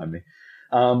probably not find me.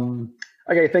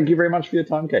 Okay, thank you very much for your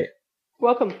time, Kate.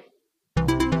 Welcome.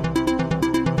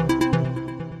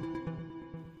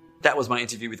 That was my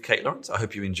interview with Cate Lawrence. I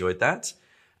hope you enjoyed that.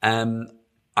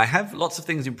 I have lots of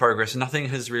things in progress. Nothing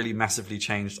has really massively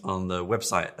changed on the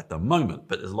website at the moment,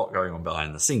 but there's a lot going on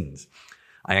behind the scenes.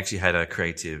 I actually had a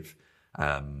creative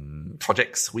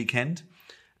projects weekend,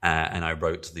 and I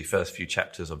wrote the first few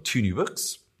chapters of 2 new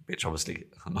books, which obviously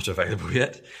are not available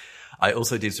yet. I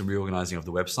also did some reorganizing of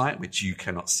the website, which you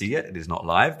cannot see yet. It is not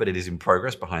live, but it is in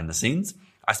progress behind the scenes.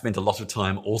 I spent a lot of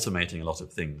time automating a lot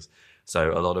of things.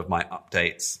 So a lot of my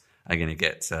updates are going to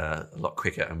get a lot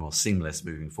quicker and more seamless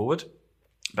moving forward.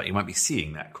 But you won't be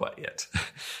seeing that quite yet.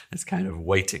 It's kind of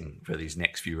waiting for these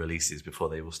next few releases before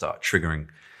they will start triggering.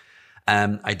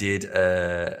 I did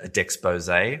a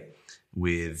Dexposé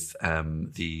with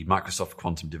the Microsoft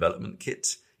Quantum Development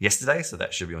Kit yesterday, so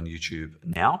that should be on YouTube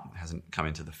now. It hasn't come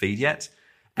into the feed yet.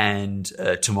 And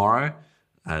tomorrow,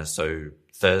 so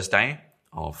Thursday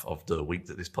of the week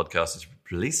that this podcast is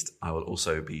released, I will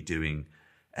also be doing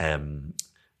a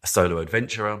solo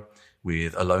adventurer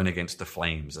with Alone Against the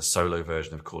Flames, a solo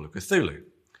version of Call of Cthulhu.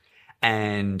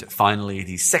 And finally,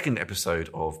 the second episode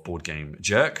of Board Game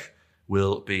Jerk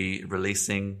will be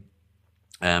releasing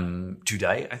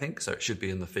today, I think. So it should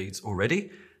be in the feeds already.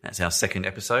 That's our second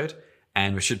episode.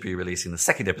 And we should be releasing the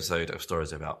second episode of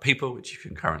Stories About People, which you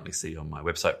can currently see on my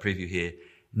website preview here,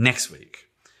 next week.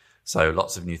 So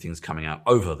lots of new things coming out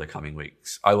over the coming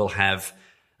weeks. I will have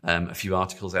a few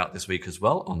articles out this week as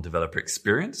well on developer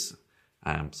experience,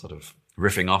 sort of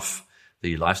riffing off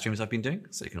the live streams I've been doing.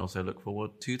 So you can also look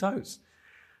forward to those.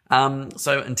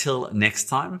 So until next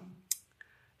time,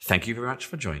 thank you very much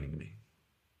for joining me.